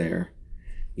swords there,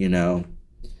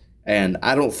 and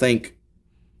I don't think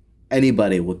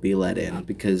anybody would be let in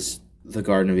because the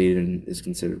Garden of Eden is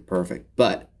considered perfect,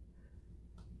 but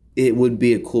it would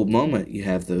be a cool moment. You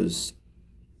have those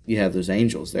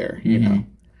angels there, and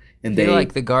I feel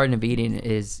like the Garden of Eden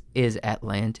is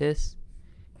Atlantis,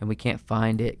 and we can't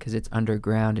find it because it's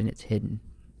underground and it's hidden.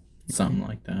 Something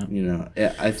like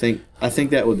that. I think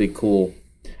that would be cool.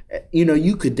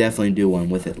 You could definitely do one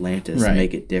with Atlantis Right. and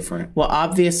make it different. Well,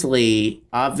 obviously,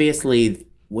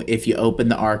 if you open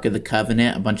the Ark of the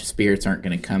Covenant, a bunch of spirits aren't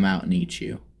going to come out and eat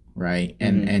you, right?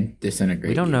 And disintegrate.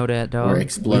 We don't you, know that, dog. or We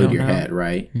explode don't your know. head,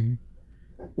 right?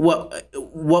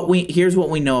 Here's what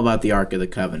we know about the Ark of the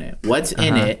Covenant. What's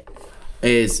in it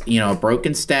is a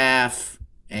broken staff,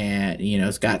 and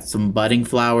it's got some budding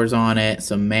flowers on it,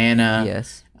 some manna.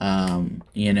 Yes.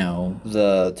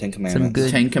 The Ten Commandments. Some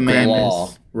good Ten Commandments, law,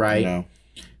 right?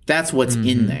 That's what's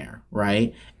in there,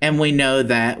 right? And we know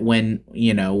that when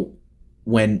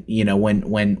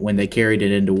they carried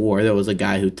it into war, there was a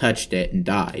guy who touched it and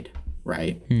died,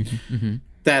 right?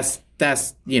 That's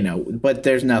but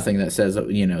there's nothing that says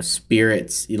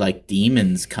spirits like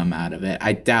demons come out of it.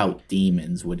 I doubt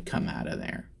demons would come out of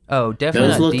there. Oh, definitely.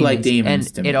 Those not look like demons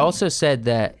And to me. it also said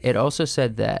that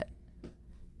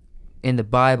in the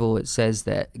Bible it says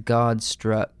that God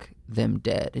struck them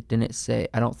dead. It didn't say.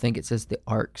 I don't think it says the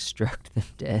ark struck them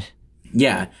dead.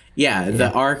 Yeah,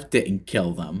 the Ark didn't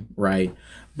kill them, right?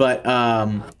 But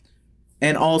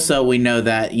and also we know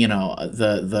that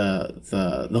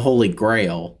the Holy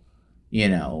Grail,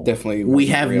 Definitely we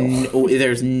wasn't have real.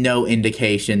 there's no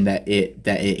indication that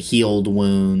it healed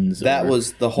wounds. That or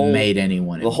was the whole made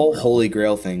anyone. The whole immortal. Holy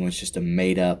Grail thing was just a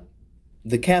made up.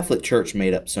 The Catholic Church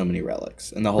made up so many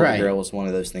relics, and the Holy Right. Grail was one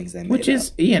of those things they made. which is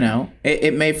up.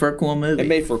 it made for a cool movie. It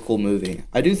made for a cool movie.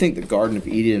 I do think the Garden of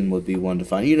Eden would be one to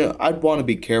find. I'd want to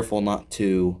be careful not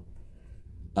to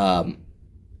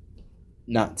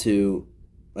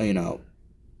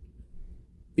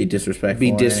be disrespectful.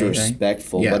 be or anything.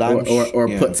 disrespectful. Yeah, but I'm or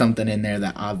yeah. put something in there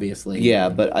that obviously. Yeah,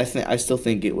 but I still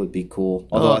think it would be cool.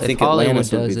 Although Well, I if think Hollywood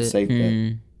Atlantis would be does the it- safe bet.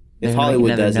 If They're Hollywood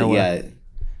making does it, another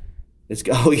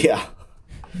yeah.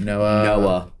 Noah.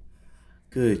 Noah.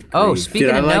 Good. Oh, grief. speaking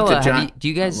Dude, I of like the Noah, giant- do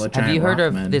you guys the have giant you heard rock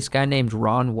of man. this guy named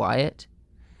Ron Wyatt?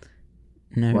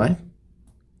 No. What?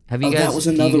 Have you Oh, guys? that was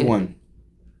do you another get- one.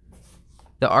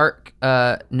 The Ark,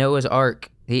 Noah's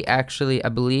Ark. He actually, I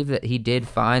believe that he did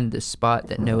find the spot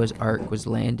that Noah's Ark was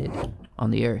landed on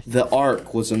the earth. The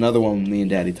Ark was another one me and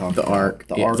Daddy talked The about. Ark.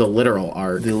 The Yeah, Ark. the literal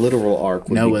Ark. The literal Ark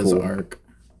would Noah's be cool. Ark.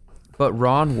 But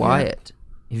Ron Wyatt,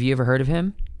 have you ever heard of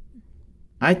him?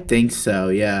 I think so.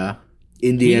 Yeah.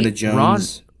 Indiana He-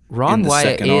 Jones. Ron in the Wyatt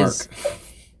second is. Ark.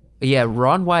 Yeah,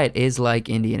 Ron Wyatt is like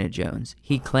Indiana Jones.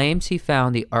 He claims he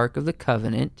found the Ark of the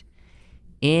Covenant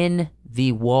in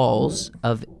the walls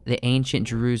of the ancient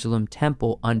Jerusalem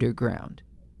temple underground.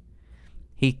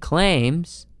 He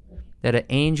claims that an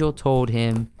angel told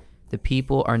him the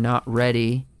people are not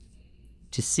ready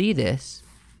to see this,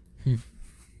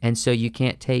 and so you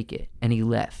can't take it, and he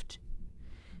left.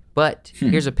 But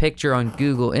here's a picture on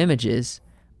Google Images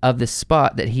of the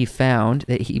spot that he found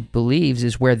that he believes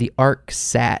is where the ark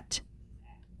sat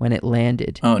when it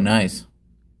landed. Oh, nice.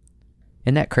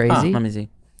 Isn't that crazy? Let me see.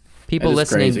 People That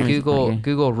is listening, crazy. Okay.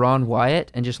 Google Ron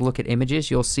Wyatt and just look at images.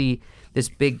 You'll see this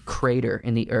big crater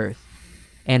in the earth.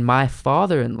 And my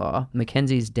father-in-law,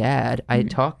 Mackenzie's dad, I had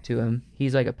talked to him.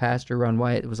 He's like a pastor. Ron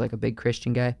Wyatt was like a big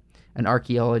Christian guy, an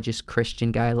archaeologist,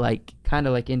 Christian guy, like kind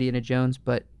of like Indiana Jones,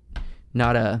 but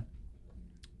not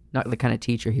the kind of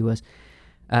teacher he was.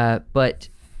 But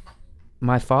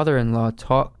my father-in-law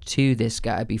talked to this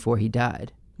guy before he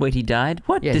died. Wait, he died?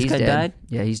 What? Yeah, This he's guy dead. died?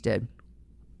 Yeah, he's dead.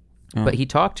 Oh. But he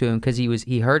talked to him because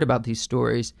he heard about these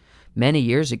stories many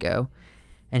years ago,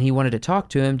 and he wanted to talk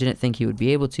to him. Didn't think he would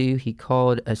be able to. He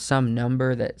called some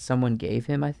number that someone gave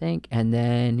him, I think, and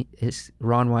then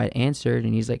Ron Wyatt answered,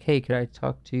 and he's like, "Hey, could I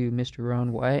talk to Mr.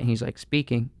 Ron Wyatt?" And he's like,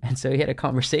 "Speaking." And so he had a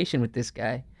conversation with this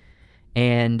guy,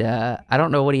 and I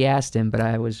don't know what he asked him, but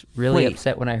I was really Wait.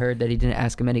 upset when I heard that he didn't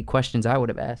ask him any questions I would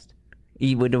have asked.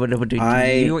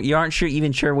 You aren't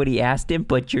even sure what he asked him,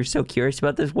 but you're so curious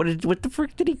about this. What the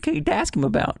frick did he ask him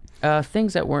about?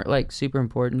 Things that weren't like super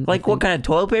important. Like what kind of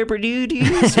toilet paper do you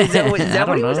use? Is that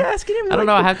what he was asking him? I don't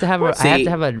know. I have to have a more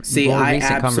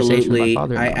recent conversation with my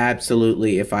father. I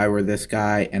absolutely, if I were this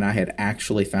guy and I had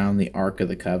actually found the Ark of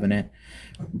the Covenant,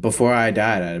 before I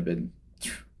died,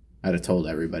 I'd have told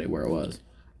everybody where it was.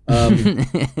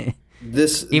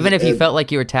 Even if you felt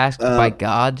like you were tasked by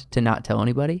God to not tell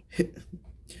anybody.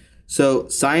 So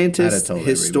scientists,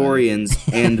 historians,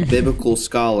 and biblical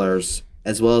scholars,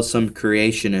 as well as some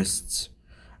creationists,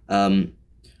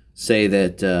 say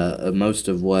that most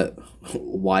of what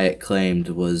Wyatt claimed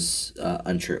was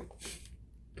untrue.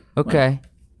 Okay.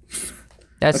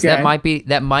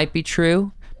 That might be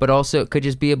true, but also it could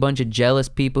just be a bunch of jealous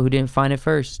people who didn't find it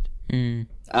first.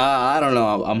 I don't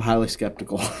know. I'm highly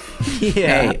skeptical.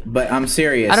 Yeah, hey, but I'm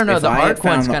serious. I don't know. The Ark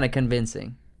one's kind of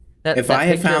convincing. If I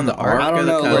had found the Ark of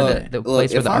the Covenant,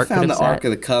 if I found the Ark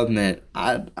of the Covenant,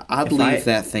 I'd leave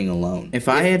that thing alone. If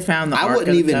I had found the Ark of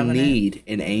the Covenant, I wouldn't even need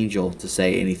an angel to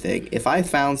say anything. If I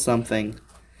found something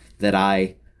that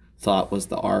I thought was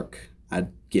the Ark, I'd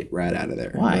get right out of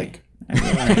there. Why?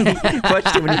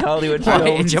 Watch too many Hollywood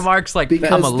films. Jamark's like, I'm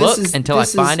gonna look until I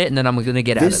find it, and then I'm gonna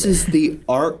get out of there. This is the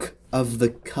Ark of the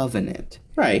Covenant.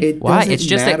 Right. Why? It's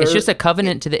just a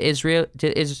covenant to Israel.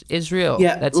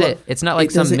 Yeah, that's it. It's not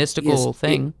like some mystical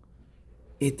thing.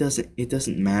 It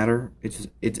doesn't matter.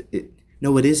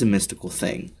 No, it is a mystical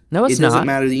thing. No, it's not. It doesn't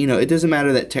matter. It doesn't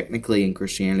matter that technically in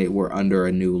Christianity we're under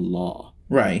a new law.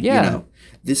 Right. Yeah.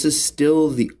 This is still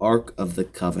the Ark of the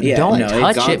Covenant. Yeah, don't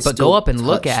touch it, but go up and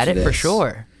look at it for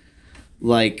sure.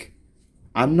 Like,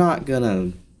 I'm not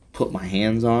gonna put my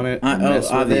hands on it.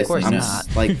 Of course not.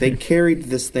 Like, they carried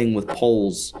this thing with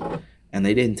poles, and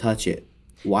they didn't touch it.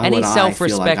 Why Any would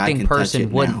self-respecting person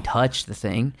touch wouldn't touch the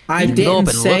thing. I didn't go up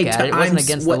and look at it. It wasn't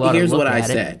against the law. Here's what I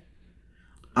said.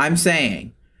 I'm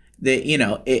saying that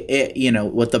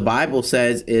what the Bible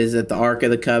says is that the Ark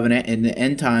of the Covenant in the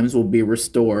end times will be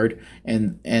restored,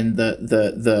 and the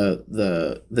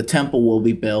temple will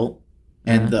be built,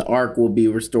 and the Ark will be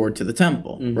restored to the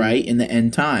temple, right? In the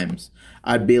end times,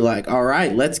 I'd be like, all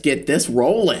right, let's get this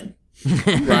rolling,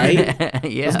 right?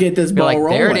 Yeah, let's get this ball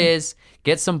rolling. There it is.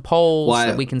 Get some poles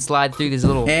that we can slide through these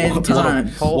little pole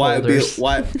holders.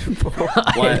 Let's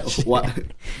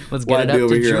get it up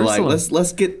to Jerusalem.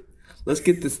 Like, let's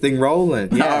get this thing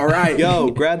rolling. Yeah. All right.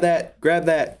 Yo, grab that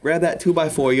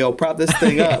 2x4. Yo, prop this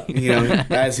thing up.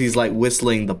 As he's like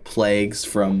whistling the plagues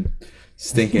from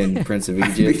stinking Prince of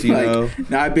Egypt,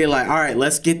 I'd be like, all right,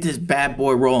 let's get this bad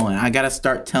boy rolling. I got to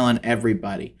start telling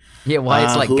everybody. Yeah, why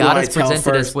it's like God has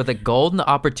presented us with a golden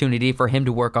opportunity for him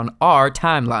to work on our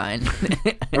timeline.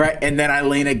 Right, and then I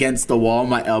lean against the wall,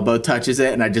 my elbow touches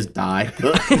it, and I just die.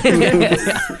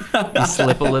 You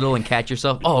slip a little and catch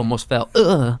yourself. Oh, almost fell.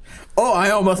 Ugh. Oh, I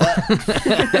almost...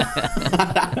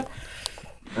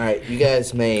 All right, you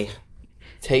guys may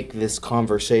take this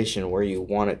conversation where you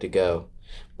want it to go,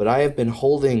 but I have been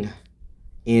holding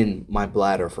in my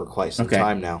bladder for quite some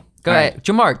time now. Go ahead.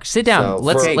 Jamark, sit down. So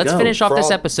let's finish off this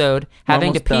episode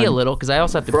having to pee a little, because I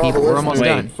also have to pee, but we're almost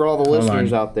done. For all the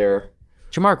listeners out there.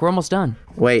 Jamark, we're almost done.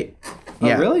 Wait.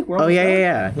 Yeah. Oh, really?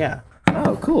 Yeah.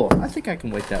 Oh, cool. I think I can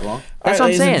wait that long. That's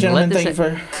what I'm saying.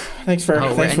 Thanks for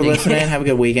listening. Have a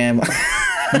good weekend.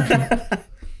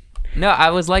 No,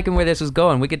 I was liking where this was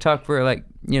going. We could talk for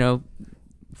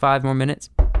 5 more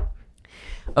minutes.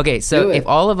 Okay, so if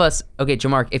all of us... Okay,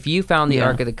 Jamark, if you found the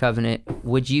Ark of the Covenant,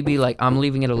 would you be like, I'm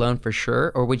leaving it alone for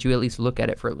sure? Or would you at least look at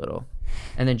it for a little?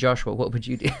 And then Joshua, what would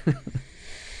you do?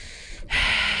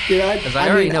 Because I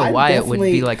already know Wyatt would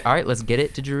be like, all right, let's get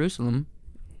it to Jerusalem.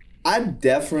 I'd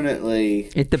definitely...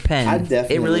 It depends.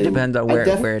 It really depends on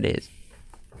where it is.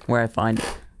 Where I find it.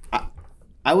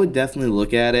 I would definitely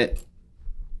look at it.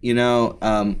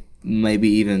 Maybe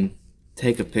even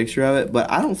take a picture of it. But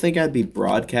I don't think I'd be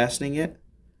broadcasting it.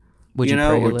 Would you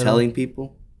pray or telling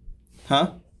people?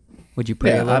 Huh? Would you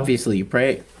pray a little? Obviously you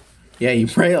pray. Yeah, you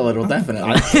pray a little,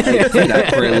 definitely.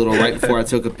 I'd pray a little right before I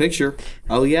took a picture.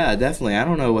 Oh, yeah, definitely. I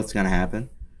don't know what's going to happen.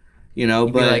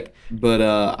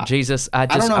 But Jesus, I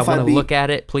want to look at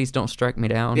it. Please don't strike me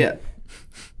down. Yeah.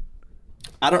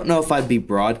 I don't know if I'd be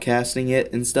broadcasting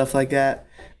it and stuff like that,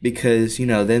 because,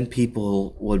 then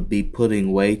people would be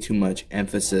putting way too much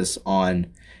emphasis on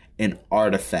an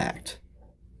artifact.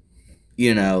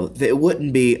 It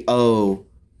wouldn't be,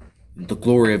 the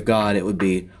glory of God. It would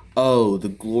be,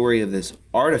 the glory of this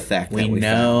artifact that we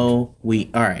found. All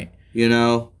right.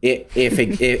 If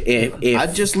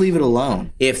I'd just leave it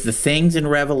alone. If the things in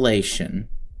Revelation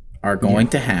are going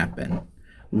to happen,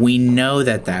 We know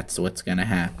that that's what's going to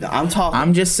happen. I'm talking.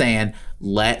 I'm just saying,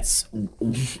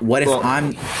 what if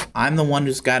I'm the one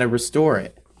who's got to restore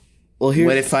it? Well,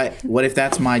 What if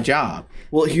that's my job?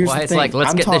 Well, here's Why the it's thing. like,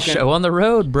 let's I'm get this talking- show on the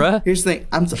road, bruh. Here's the thing.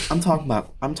 I'm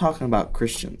talking about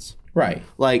Christians. Right.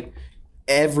 Like,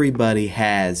 everybody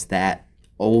has that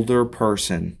older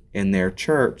person in their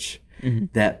church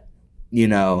that,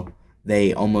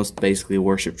 they almost basically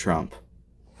worship Trump.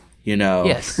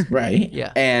 Yes. Right.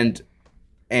 Yeah. And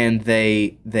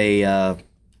they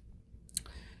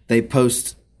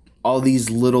post all these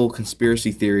little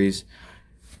conspiracy theories.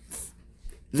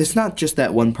 It's not just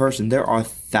that one person. There are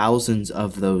thousands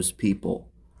of those people.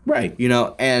 Right.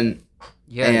 And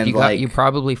Yeah, and you're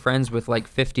probably friends with like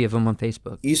 50 of them on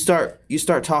Facebook. you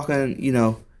start talking,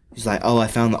 he's like, oh, I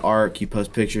found the ark. You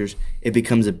post pictures. It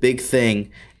becomes a big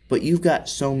thing. But you've got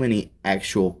so many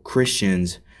actual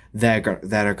Christians that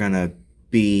are going to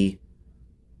be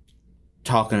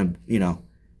talking,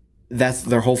 that's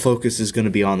their whole focus is going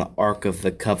to be on the Ark of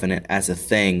the Covenant as a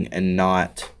thing and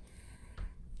not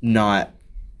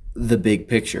the big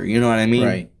picture. You know what I mean?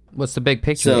 Right. What's the big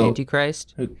picture? So-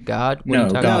 Antichrist? God? What No, are you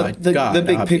talking God. about? The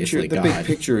big obviously picture. The God. big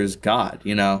picture is God.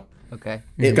 Okay.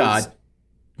 It God.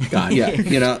 was- God. Yeah.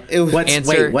 It was.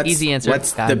 Answer. Easy answer.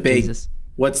 What's God, the big? Jesus.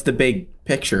 What's the big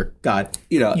picture? God.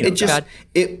 It just God.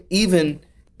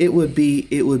 it would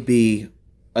be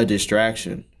a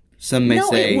distraction. Some may No,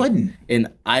 say it wouldn't.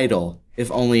 an idol,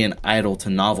 if only an idol to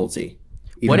novelty.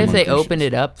 What if they opened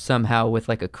it up somehow with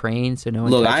like a crane so no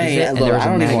one Look, touches it? And look, there was I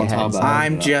a don't even MAGA wanna hat talk about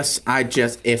inside? it. I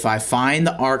just, if I find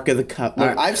the Ark of the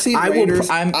Covenant, Look, I've seen Raiders.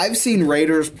 I've seen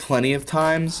Raiders plenty of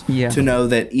times to know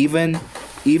that even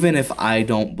if I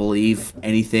don't believe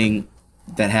anything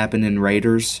that happened in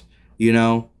Raiders,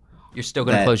 You're still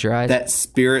going to close your eyes? that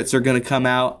spirits are going to come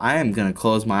out. I am going to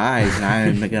close my eyes, and I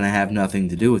am going to have nothing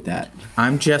to do with that.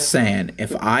 I'm just saying,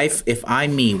 if I,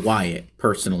 me, Wyatt,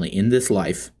 personally, in this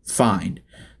life, find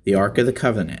the Ark of the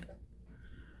Covenant,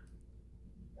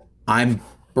 I'm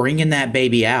bringing that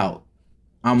baby out.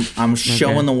 I'm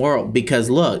showing the world, because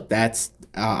look, that's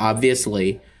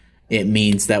obviously it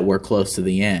means that we're close to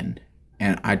the end,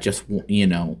 and I just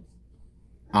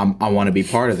I want to be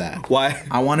part of that. Why?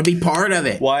 I want to be part of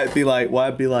it. Why it be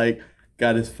like?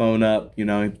 Got his phone up,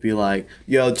 he'd be like,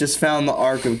 "Yo, just found the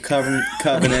Ark of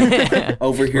Covenant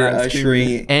over here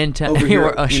ushering over here,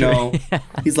 we're ushering.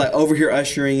 He's like over here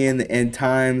ushering in the end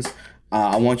times.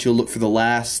 I want you to look for the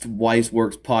last Wise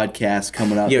Works podcast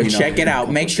coming up. Yo, check it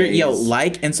out. Make sure, days.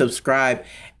 like and subscribe,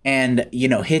 and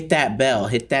hit that bell,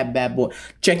 hit that bad boy.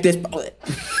 Check this.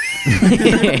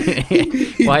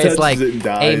 Why it's touches like, it and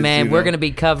dies, hey man, we're going to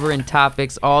be covering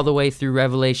topics all the way through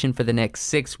Revelation for the next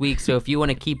 6 weeks. So if you want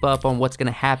to keep up on what's going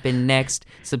to happen next,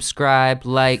 subscribe,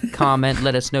 like, comment,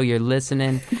 let us know you're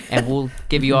listening, and we'll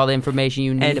give you all the information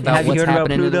you need And about have you what's heard about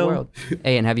happening in the Pluto? world.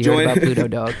 Hey, and have you heard about Pluto,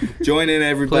 dog? Join in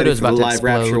everybody Pluto's for the about to live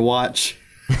explode. Rapture watch.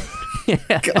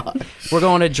 God. We're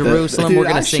going to Jerusalem. Dude, We're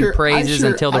going I to sing sure- praises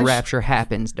until the I rapture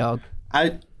happens, dog.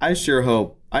 I sure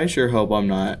hope I'm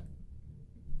not.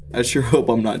 I sure hope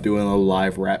I'm not doing a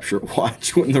live Rapture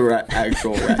watch when the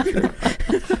actual Rapture.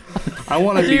 I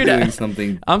want to be Dude, doing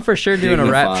something. I'm for sure doing a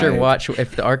rapture dignified. watch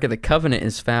if the Ark of the Covenant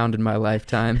is found in my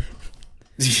lifetime.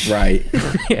 Right.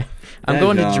 Yeah. I'm That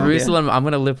going to dog, Jerusalem. I'm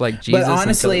going to live like Jesus. But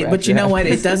honestly, until the but you know rapture what?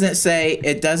 happens.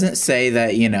 It doesn't say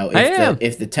that,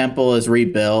 if the temple is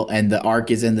rebuilt and the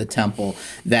ark is in the temple,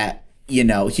 that,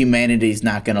 humanity's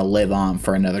not going to live on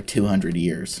for another 200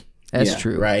 years. That's Yeah.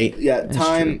 true. Right? Yeah,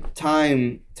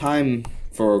 time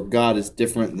for God is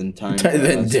different than time. For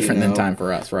us, Different than time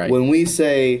for us, right? When we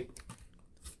say,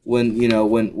 when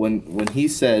he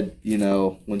said,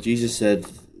 when Jesus said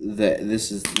that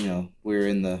this is, we're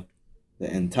in the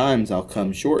end times, I'll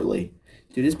come shortly.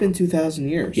 Dude, it's been 2,000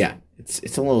 years. Yeah.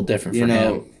 It's a little different for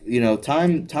him.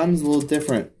 Time's a little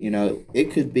different.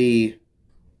 It could be,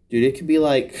 dude, it could be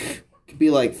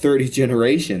like 30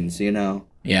 generations.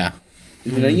 Yeah.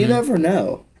 You never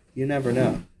know. You never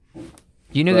know.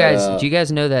 You know, But, guys. Do you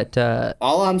guys know that?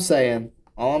 All I'm saying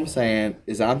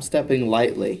is I'm stepping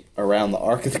lightly around the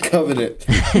Ark of the Covenant.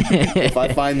 If I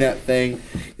find that thing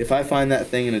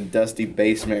in a dusty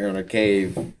basement or in a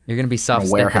cave, You're gonna be soft A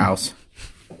stepping. warehouse.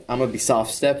 I'm gonna be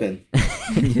soft stepping.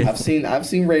 I've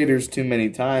seen Raiders too many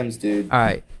times, dude. All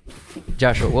right,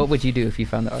 Joshua, what would you do if you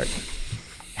found the Ark?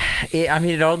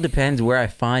 It all depends where I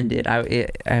find it.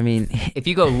 If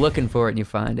you go looking for it and you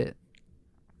find it.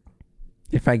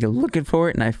 If I go looking for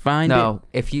it and I find it. No,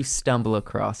 if you stumble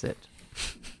across it.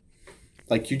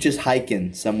 Like you're just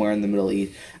hiking somewhere in the Middle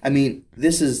East.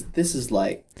 This is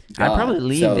like I'd God. probably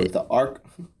leave so it. The Ark.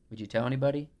 Would you tell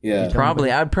anybody? Yeah.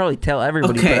 Probably, I'd probably tell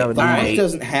everybody. Okay, but I would all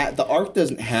leave. right. The ark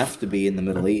doesn't have to be in the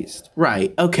Middle East.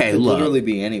 Right. Okay. It could Look. literally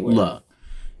be anywhere. Look.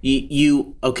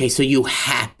 Okay. So you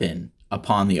happen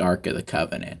upon the Ark of the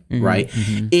Covenant, right?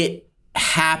 It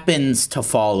happens to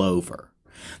fall over.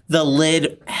 The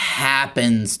lid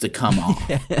happens to come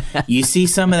off. You see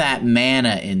some of that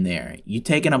manna in there. You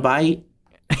taking a bite?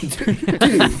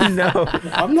 No.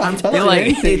 I'm not touching You're like,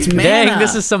 anything. It's manna. dang,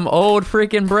 this is some old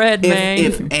freaking bread, man.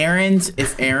 If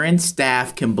Aaron's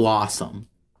staff can blossom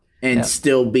and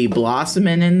still be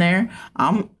blossoming in there,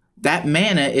 that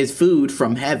manna is food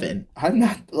from heaven. I'm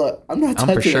not I'm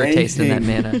touching for sure anything tasting that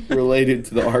manna. related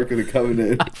to the Ark of the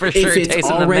Covenant. For sure, If it's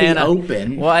tasting the already manna.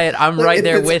 open. Wyatt, I'm Like, right if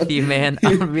there it's- with you, man.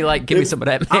 I'm gonna be like, give me some of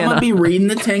that manna. I'm gonna be reading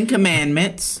the 10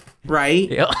 Commandments, right?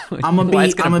 Yep. I'm gonna be.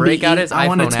 Wyatt's gonna break out his I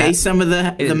want to iPhone taste app. some of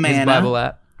the His manna. Bible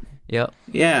app. Yep.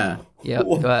 Yeah. Yep.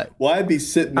 But Why I'd be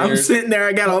sitting there? I'm sitting there.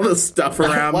 I got all this stuff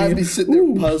around Why I'd me. be sitting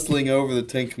there puzzling over the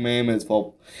 10 Commandments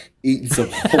while eating some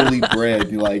holy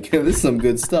bread? You're like, this is some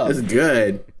good stuff. It's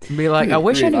good. be like, I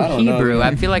wish I grief, knew I don't know, Hebrew.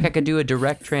 man. I feel like I could do a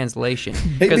direct translation.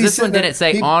 be Because this one sitting there- didn't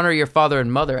say he- honor your father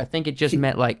and mother. I think it just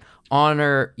meant like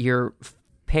honor your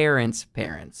parents'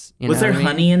 parents. You Was know there what I mean?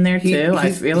 honey in there too?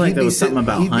 I feel like there was something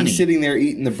about He'd honey. be sitting there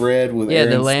eating the bread with Yeah,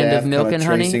 the Aaron's land of staff milk kinda and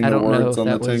honey? tracing I the don't know words if on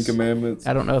the that 10 was- Commandments.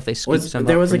 I don't know if they scooped some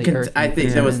There up was from a. the earth I and think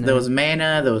put there them was in there was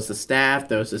manna. There was the staff.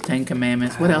 There was the 10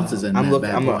 Commandments. What else is in I'm that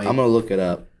bad boy? gonna look it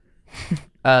up.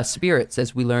 spirits,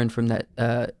 as we learned from that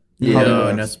No,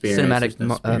 Hollywood no spirits. cinematic There's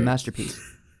no spirits. masterpiece.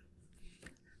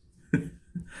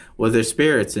 Well, there's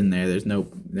spirits in there. There's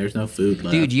no food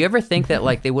left. Dude, you ever think that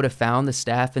like they would have found the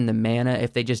staff and the manna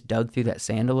if they just dug through that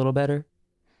sand a little better?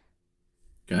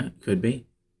 Could be.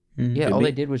 Yeah, Could all be.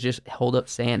 they did was just hold up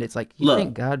sand. It's like, you Look.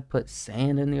 think God put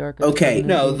sand in the Ark of the Okay. Covenant?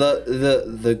 No,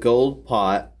 the gold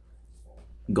pot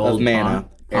Gold of manna,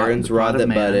 pot, Aaron's the pot rod of that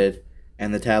manna. budded,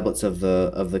 and the tablets of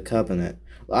the covenant.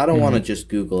 I don't want to just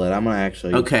Google it. I'm gonna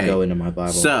actually Okay. go into my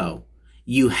Bible. So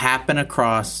you happen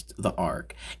across the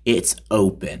ark. It's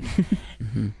open.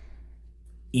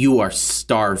 You are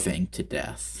starving to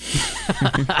death.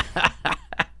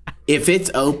 If it's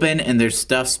open and there's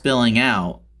stuff spilling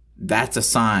out, that's a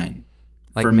sign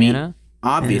Like for manna? me,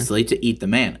 obviously, to eat the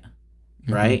manna,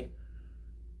 right?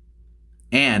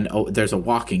 And there's a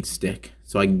walking stick,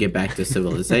 so I can get back to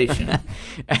civilization.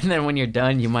 And then when you're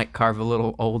done, you might carve a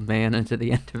little old man into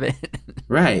the end of it.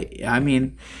 Right. I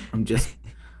mean, I'm just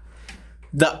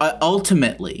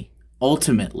ultimately,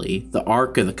 the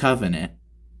Ark of the Covenant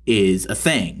is a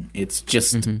thing. It's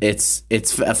just it's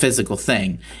a physical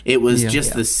thing. It was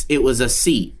this. It was a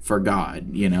seat for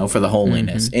God, for the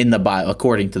holiness in the Bible,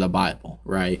 according to the Bible,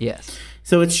 right? Yes.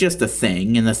 So it's just a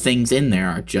thing, and the things in there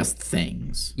are just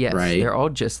things. Yes, right. they're all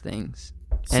just things.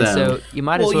 And So- so you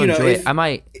might as Well, well you know, enjoy if- it.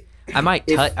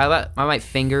 I might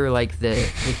finger like the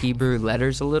Hebrew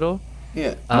letters a little.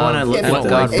 yeah, I wanna look What at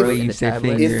God those. wrote If- in the you say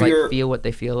tablets, finger. like If feel what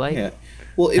they feel like. yeah.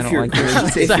 Well, if don't you're like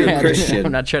that. if Sorry, you're Christian,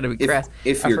 I'm not trying to be crass.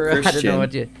 if I you're forgot- I don't know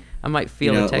Christian, what I might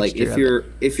feel the texture like if of you're it.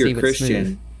 if See you're if it's Christian,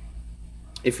 smooth.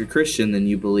 if you're Christian, then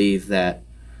you believe that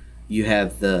you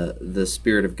have the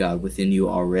Spirit of God within you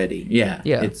already. Yeah.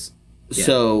 Yeah. It's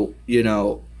So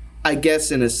I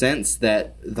guess in a sense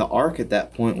that the ark at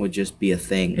that point would just be a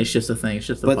thing. it's just a thing. It's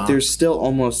just a But bomb. there's still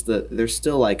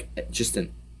like just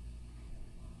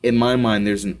in my mind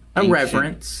there's an a ancient-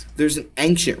 reverence. There's an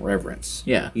ancient reverence.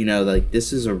 Yeah. Like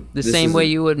this is The same way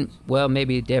you would, well,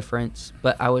 maybe a difference,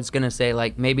 but I was gonna say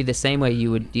like maybe the same way you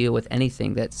would deal with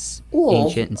anything that's Well,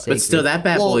 ancient and sacred. But still, that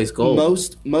bad boy's gold.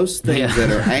 Most things Yeah. that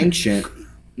are ancient,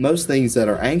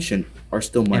 are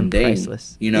still mundane.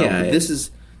 priceless. Yeah, but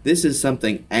this is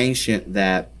something ancient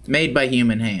that made by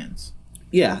human hands.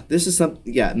 this is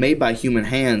made by human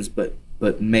hands, but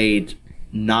made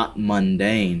not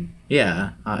mundane. Yeah.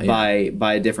 by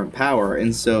a different power.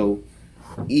 And so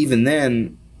even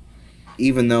then,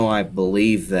 even though I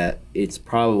believe that it's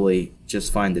probably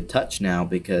just fine to touch now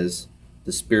because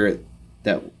the Spirit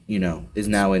that is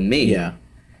now in me, Yeah.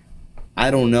 I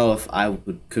don't know if I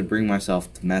could bring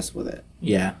myself to mess with it.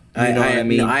 Yeah, You know what I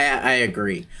mean? No, I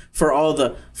agree. For all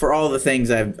the things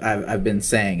I've been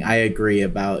saying, I agree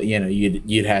about.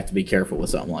 You'd have to be careful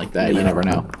with something like that. You never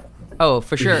know. Oh,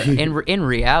 for sure. In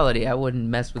reality, I wouldn't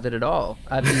mess with it at all.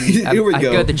 I'd Here we I'd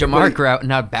go. go the Jamark route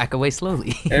and I'd back away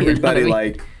slowly. You know Everybody what I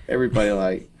mean?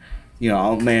 like,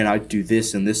 oh man, I'd do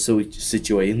this in this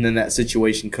situation, and then that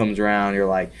situation comes around. You're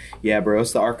like, yeah, bro,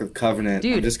 it's the Ark of the Covenant.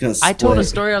 I'm Dude, just gonna. I told a split.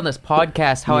 story on this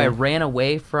podcast how I ran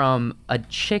away from a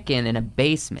chicken in a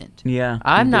basement. Yeah,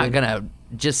 I'm you not did. gonna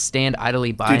just stand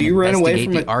idly by Dude, and you ran away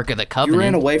investigate from the Ark of the Covenant. You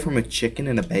ran away from a chicken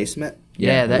in a basement.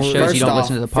 Yeah, that Well, shows first you don't off-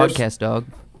 listen to the first- podcast, dog.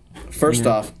 First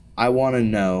off, I want to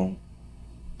know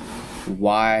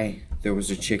why there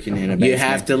was a chicken in a basement. You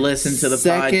have to listen to the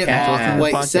podcast.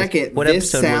 Wait, podcast. second. What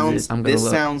This episode was sounds. it? I'm gonna This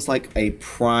look. sounds like a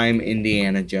prime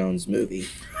Indiana Jones movie.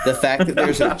 The fact that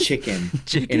there's a chicken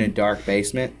in a dark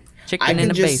basement. Chicken I in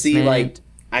can a just see basement.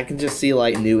 I can just see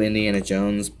new Indiana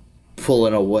Jones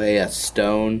pulling away a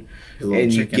stone, little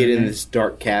and you chicken get in in there. this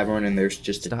dark cavern, and there's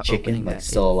just Stop a chicken opening that.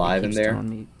 still It alive in keeps there. telling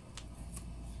me-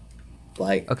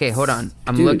 Like, Okay, hold on.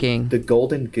 I'm dude, looking. the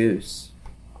golden goose.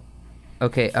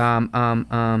 Okay,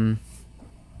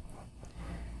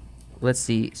 let's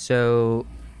see. So,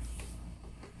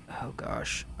 oh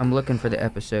gosh, I'm looking for the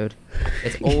episode.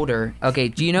 It's older. Okay,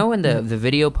 do you know in the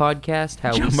video podcast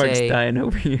how John we Mark's say, dying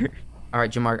over here. all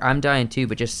right, Jamark, I'm dying too,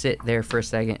 but just sit there for a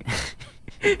second.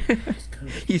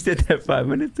 You said that 5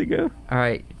 minutes ago. All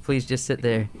right, please just sit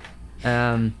there.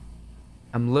 I'm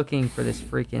looking for this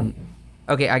freaking.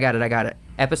 Okay, I got it.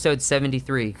 Episode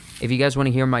 73. If you guys want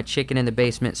to hear my chicken in the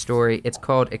basement story, it's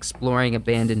called Exploring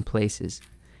Abandoned Places.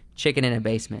 Chicken in a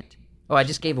basement. Oh, I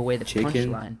just gave away the Chicken?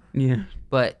 punchline, Yeah.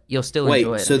 but you'll still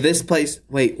enjoy Wait, it. so this place.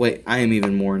 Wait. I am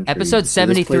even more intrigued. Episode So this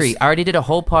 73. place- I already did a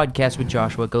whole podcast with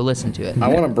Joshua. Go listen to it. I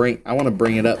want to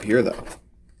bring it up here though.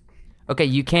 Okay,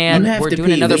 you can. You have We're to doing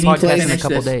pee. another We need to podcast in a finish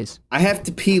couple this. days. I have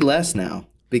to pee less now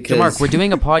because So, Mark, we're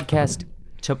doing a podcast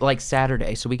to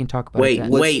Saturday, so we can talk about Wait, it then.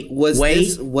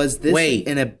 Was this wait.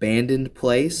 an abandoned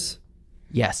place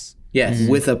Yes. Yes.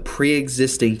 with a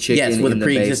pre-existing chicken? Yes, with in a the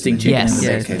pre-existing basement? chicken Yes. in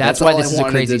the Okay, basement. that's all why I this is a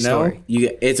wanted crazy to know. story.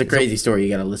 It's a crazy story. You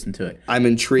got to listen to it. I'm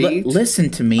intrigued. Listen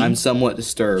to me. I'm somewhat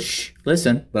disturbed, Shh,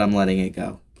 listen. but I'm letting it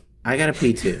go. I got to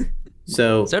pee too.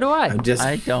 So So do I. I'm just.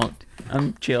 I don't.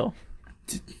 I'm chill.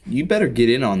 You better get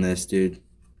in on this, dude.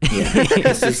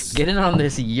 This is- Get in on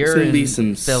this there's urine gonna be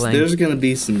some. filling. There's gonna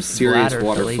be some serious Bladder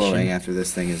water fillation. flowing after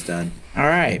this thing is done. all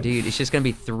right. Dude, it's just going to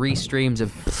be 3 streams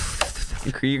of...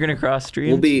 You're gonna cross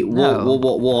streams.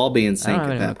 We'll all be in sync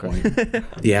don't at that know. point.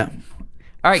 Yeah.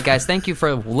 All right, guys, thank you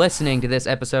for listening to this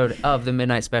episode of the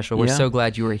Midnight Special. We're Yeah. so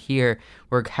glad you were here.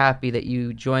 We're happy that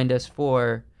you joined us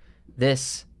for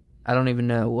this. I don't even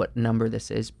know what number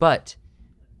this is, but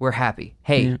we're happy.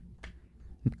 Hey, Yeah.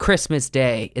 Christmas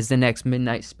Day is the next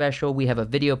Midnight Special. We have a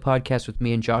video podcast with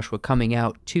me and Joshua coming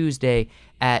out Tuesday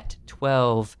at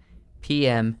 12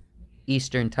 p.m.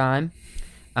 Eastern Time.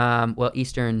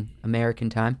 Eastern American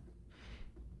Time.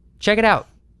 Check it out.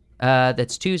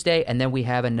 That's Tuesday, and then we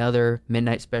have another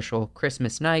Midnight Special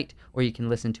Christmas night, or you can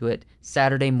listen to it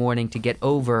Saturday morning to get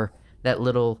over that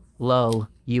little lull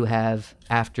you have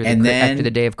after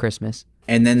the day of Christmas.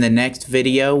 And then the next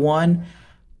video one,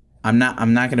 I'm not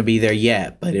going to be there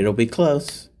yet, but it'll be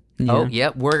close. Oh,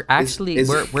 yeah, we're actually is-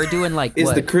 we're doing like Is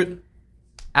what?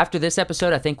 After this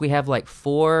episode, I think we have like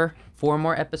four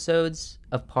more episodes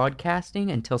of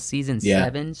podcasting until season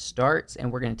 7 starts,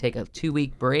 and we're gonna take a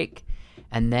 2-week break,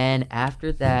 and then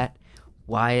after that,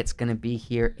 Wyatt's gonna be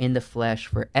here in the flesh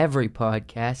for every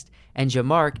podcast, and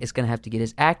Jamark is gonna have to get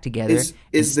his act together Is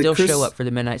and the still Chris- show up for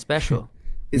the Midnight Special.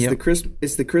 Is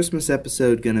the Christmas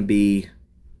episode gonna be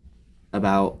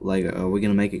about like? Are we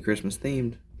gonna make it Christmas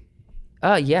themed?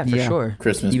 Yeah, for Yeah. sure.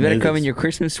 Christmas You better movies. come in your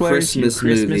Christmas sweaters, Christmas your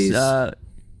Christmas. movies.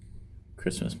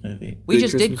 Christmas movie. We Good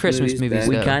just did Christmas Christmas movies, movies. bad-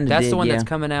 We though. kinda That's the did, one that's yeah.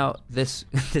 coming out this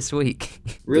week.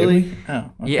 Really? Oh,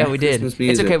 okay. Yeah, we did. Christmas It's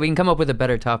music. okay. We can come up with a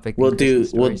better topic. than We'll do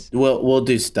Christmas stories. we'll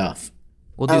do stuff.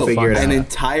 We'll do Oh, figure it an out.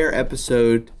 entire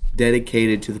episode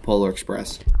dedicated to the Polar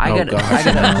Express. I Oh, got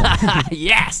gosh,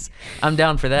 yes, I'm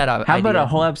down for that. How about a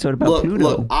whole episode about Pluto?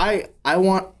 Look, I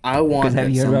want Because have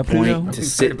at you heard some about Pluto? point to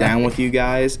sit down with you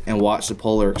guys and watch the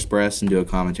Polar Express and do a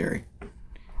commentary.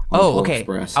 on the Oh, Polar okay.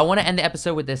 Express. I want to end the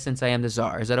episode with this since I am the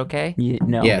czar. Is that okay?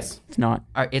 No. Yes. It's not.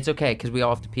 All right, it's okay because we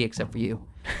all have to pee except for you.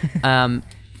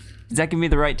 Does that give me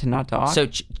the right to not talk? So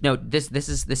no, this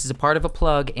is a part of a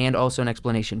plug and also an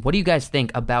explanation. What do you guys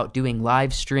think about doing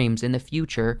live streams in the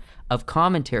future of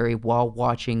commentary while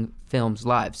watching films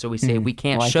live? So we say we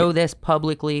can't like show it. this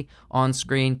publicly on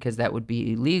screen because that would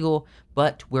be illegal,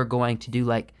 but we're going to do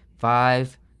like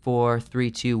 5, 4,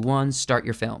 3, 2, 1. Start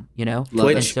your film. You know, Love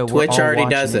it. And so we're Twitch all already watching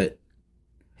does it.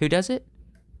 Who does it?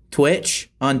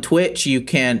 On Twitch, you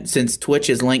can, since Twitch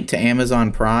is linked to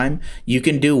Amazon Prime, you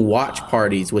can do watch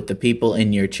parties with the people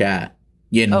in your chat.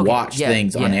 You can Okay, watch yeah,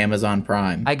 things on yeah. Amazon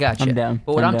Prime. I got you. I'm down.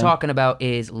 But what I'm I'm down. talking about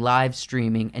is live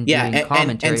streaming and yeah, doing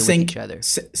commentary with sync, each other.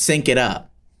 sync it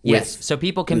up. Yes, with so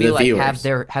people can the be like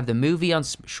viewers. have the movie on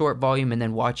short volume and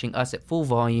then watching us at full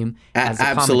volume as a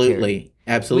commentary. Absolutely.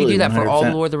 Absolutely. We do that for all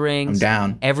 100%. Lord of the Rings. I'm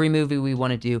down. Every movie we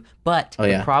want to do. But Oh,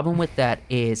 yeah. the problem with that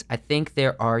is I think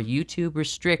there are YouTube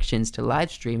restrictions to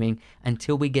live streaming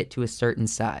until we get to a certain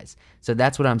size. So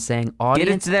that's what I'm saying.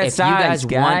 Audience, to that if size,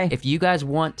 guy. if you guys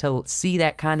want to see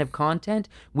that kind of content,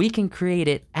 we can create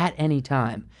it at any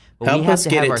time. But Help we have us to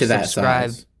get have it our to that subscribe.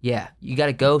 size. Yeah, you got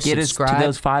to go Get subscribe. us to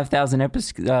those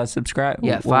 5,000 subscribe.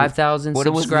 Yeah, 5,000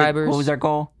 subscribers. What was our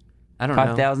goal? I don't know.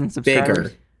 5,000 subscribers.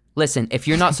 Bigger. Listen, if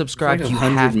you're not subscribed, like you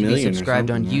 100 have to be million or subscribed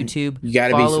on something, right? YouTube. You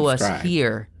gotta be Follow us subscribed.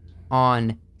 here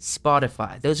on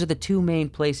Spotify. Those are the two main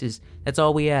places. That's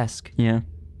all we ask. Yeah.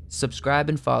 Subscribe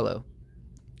and follow.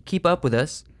 Keep up with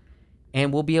us,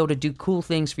 and we'll be able to do cool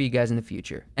things for you guys in the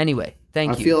future. Anyway,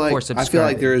 thank you for subscribing. I feel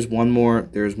like there is one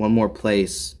more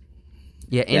place.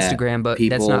 Yeah, Instagram, but that's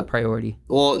people- not priority.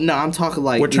 Well, no, I'm talking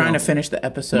like We're you trying know, to finish the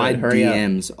episode. My Hurry up.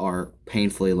 DMs are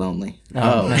painfully lonely.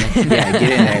 Oh, yeah, get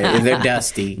in there. They're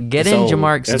dusty. Get It's in old.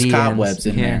 Jamarc's There's DMs. cobwebs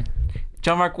in Yeah. there.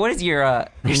 John Mark, what is your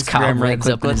There's Instagram right cobwebs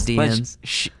quick? up in his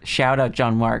Let's shout out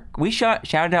John Mark. We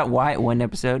shouted out Wyatt one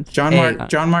episode. John Hey.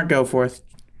 Mark Goforth.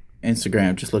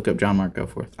 Instagram. Just look up John Mark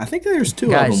Goforth. I think there's two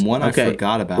Guys, of them. One Okay. I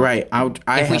forgot about. Right. I If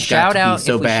have we got shout to be out,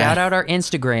 so if we bad. shout out our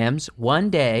Instagrams,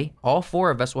 one day all four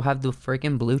of us will have the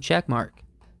freaking blue check mark.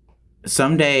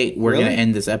 Someday we're Really? gonna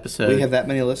end this episode. We have that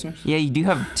many listeners? Yeah, you do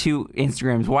have 2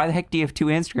 Instagrams. Why the heck do you have 2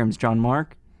 Instagrams, John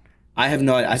Mark? I have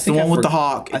no idea. It's the one with the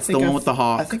hawk. It's the one with the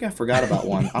hawk. I think I forgot about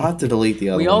one. I'll have to delete the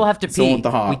other We one. all have to the one pee. with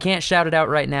the hawk. We can't shout it out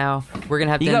right now. We're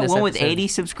gonna have to You end got this one with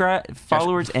episode. 80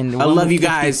 followers and I one love with you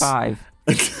guys. 55.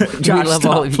 Josh, we love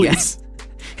stop, all of you please. guys.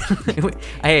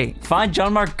 Hey, Find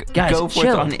John Mark guys, Goforth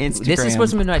chill. on Instagram. This is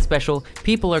supposed to be a midnight special.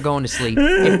 People are going to sleep.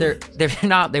 If they're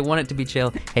not, they want it to be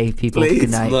chill. Hey, people, Please,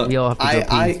 good night. Look, We all have to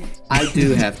go pee. I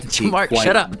do have to pee Mark, quite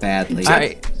shut up. badly. All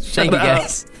right, thank you up.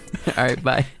 guys. All right,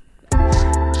 bye.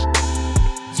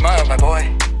 Smile, my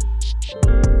boy.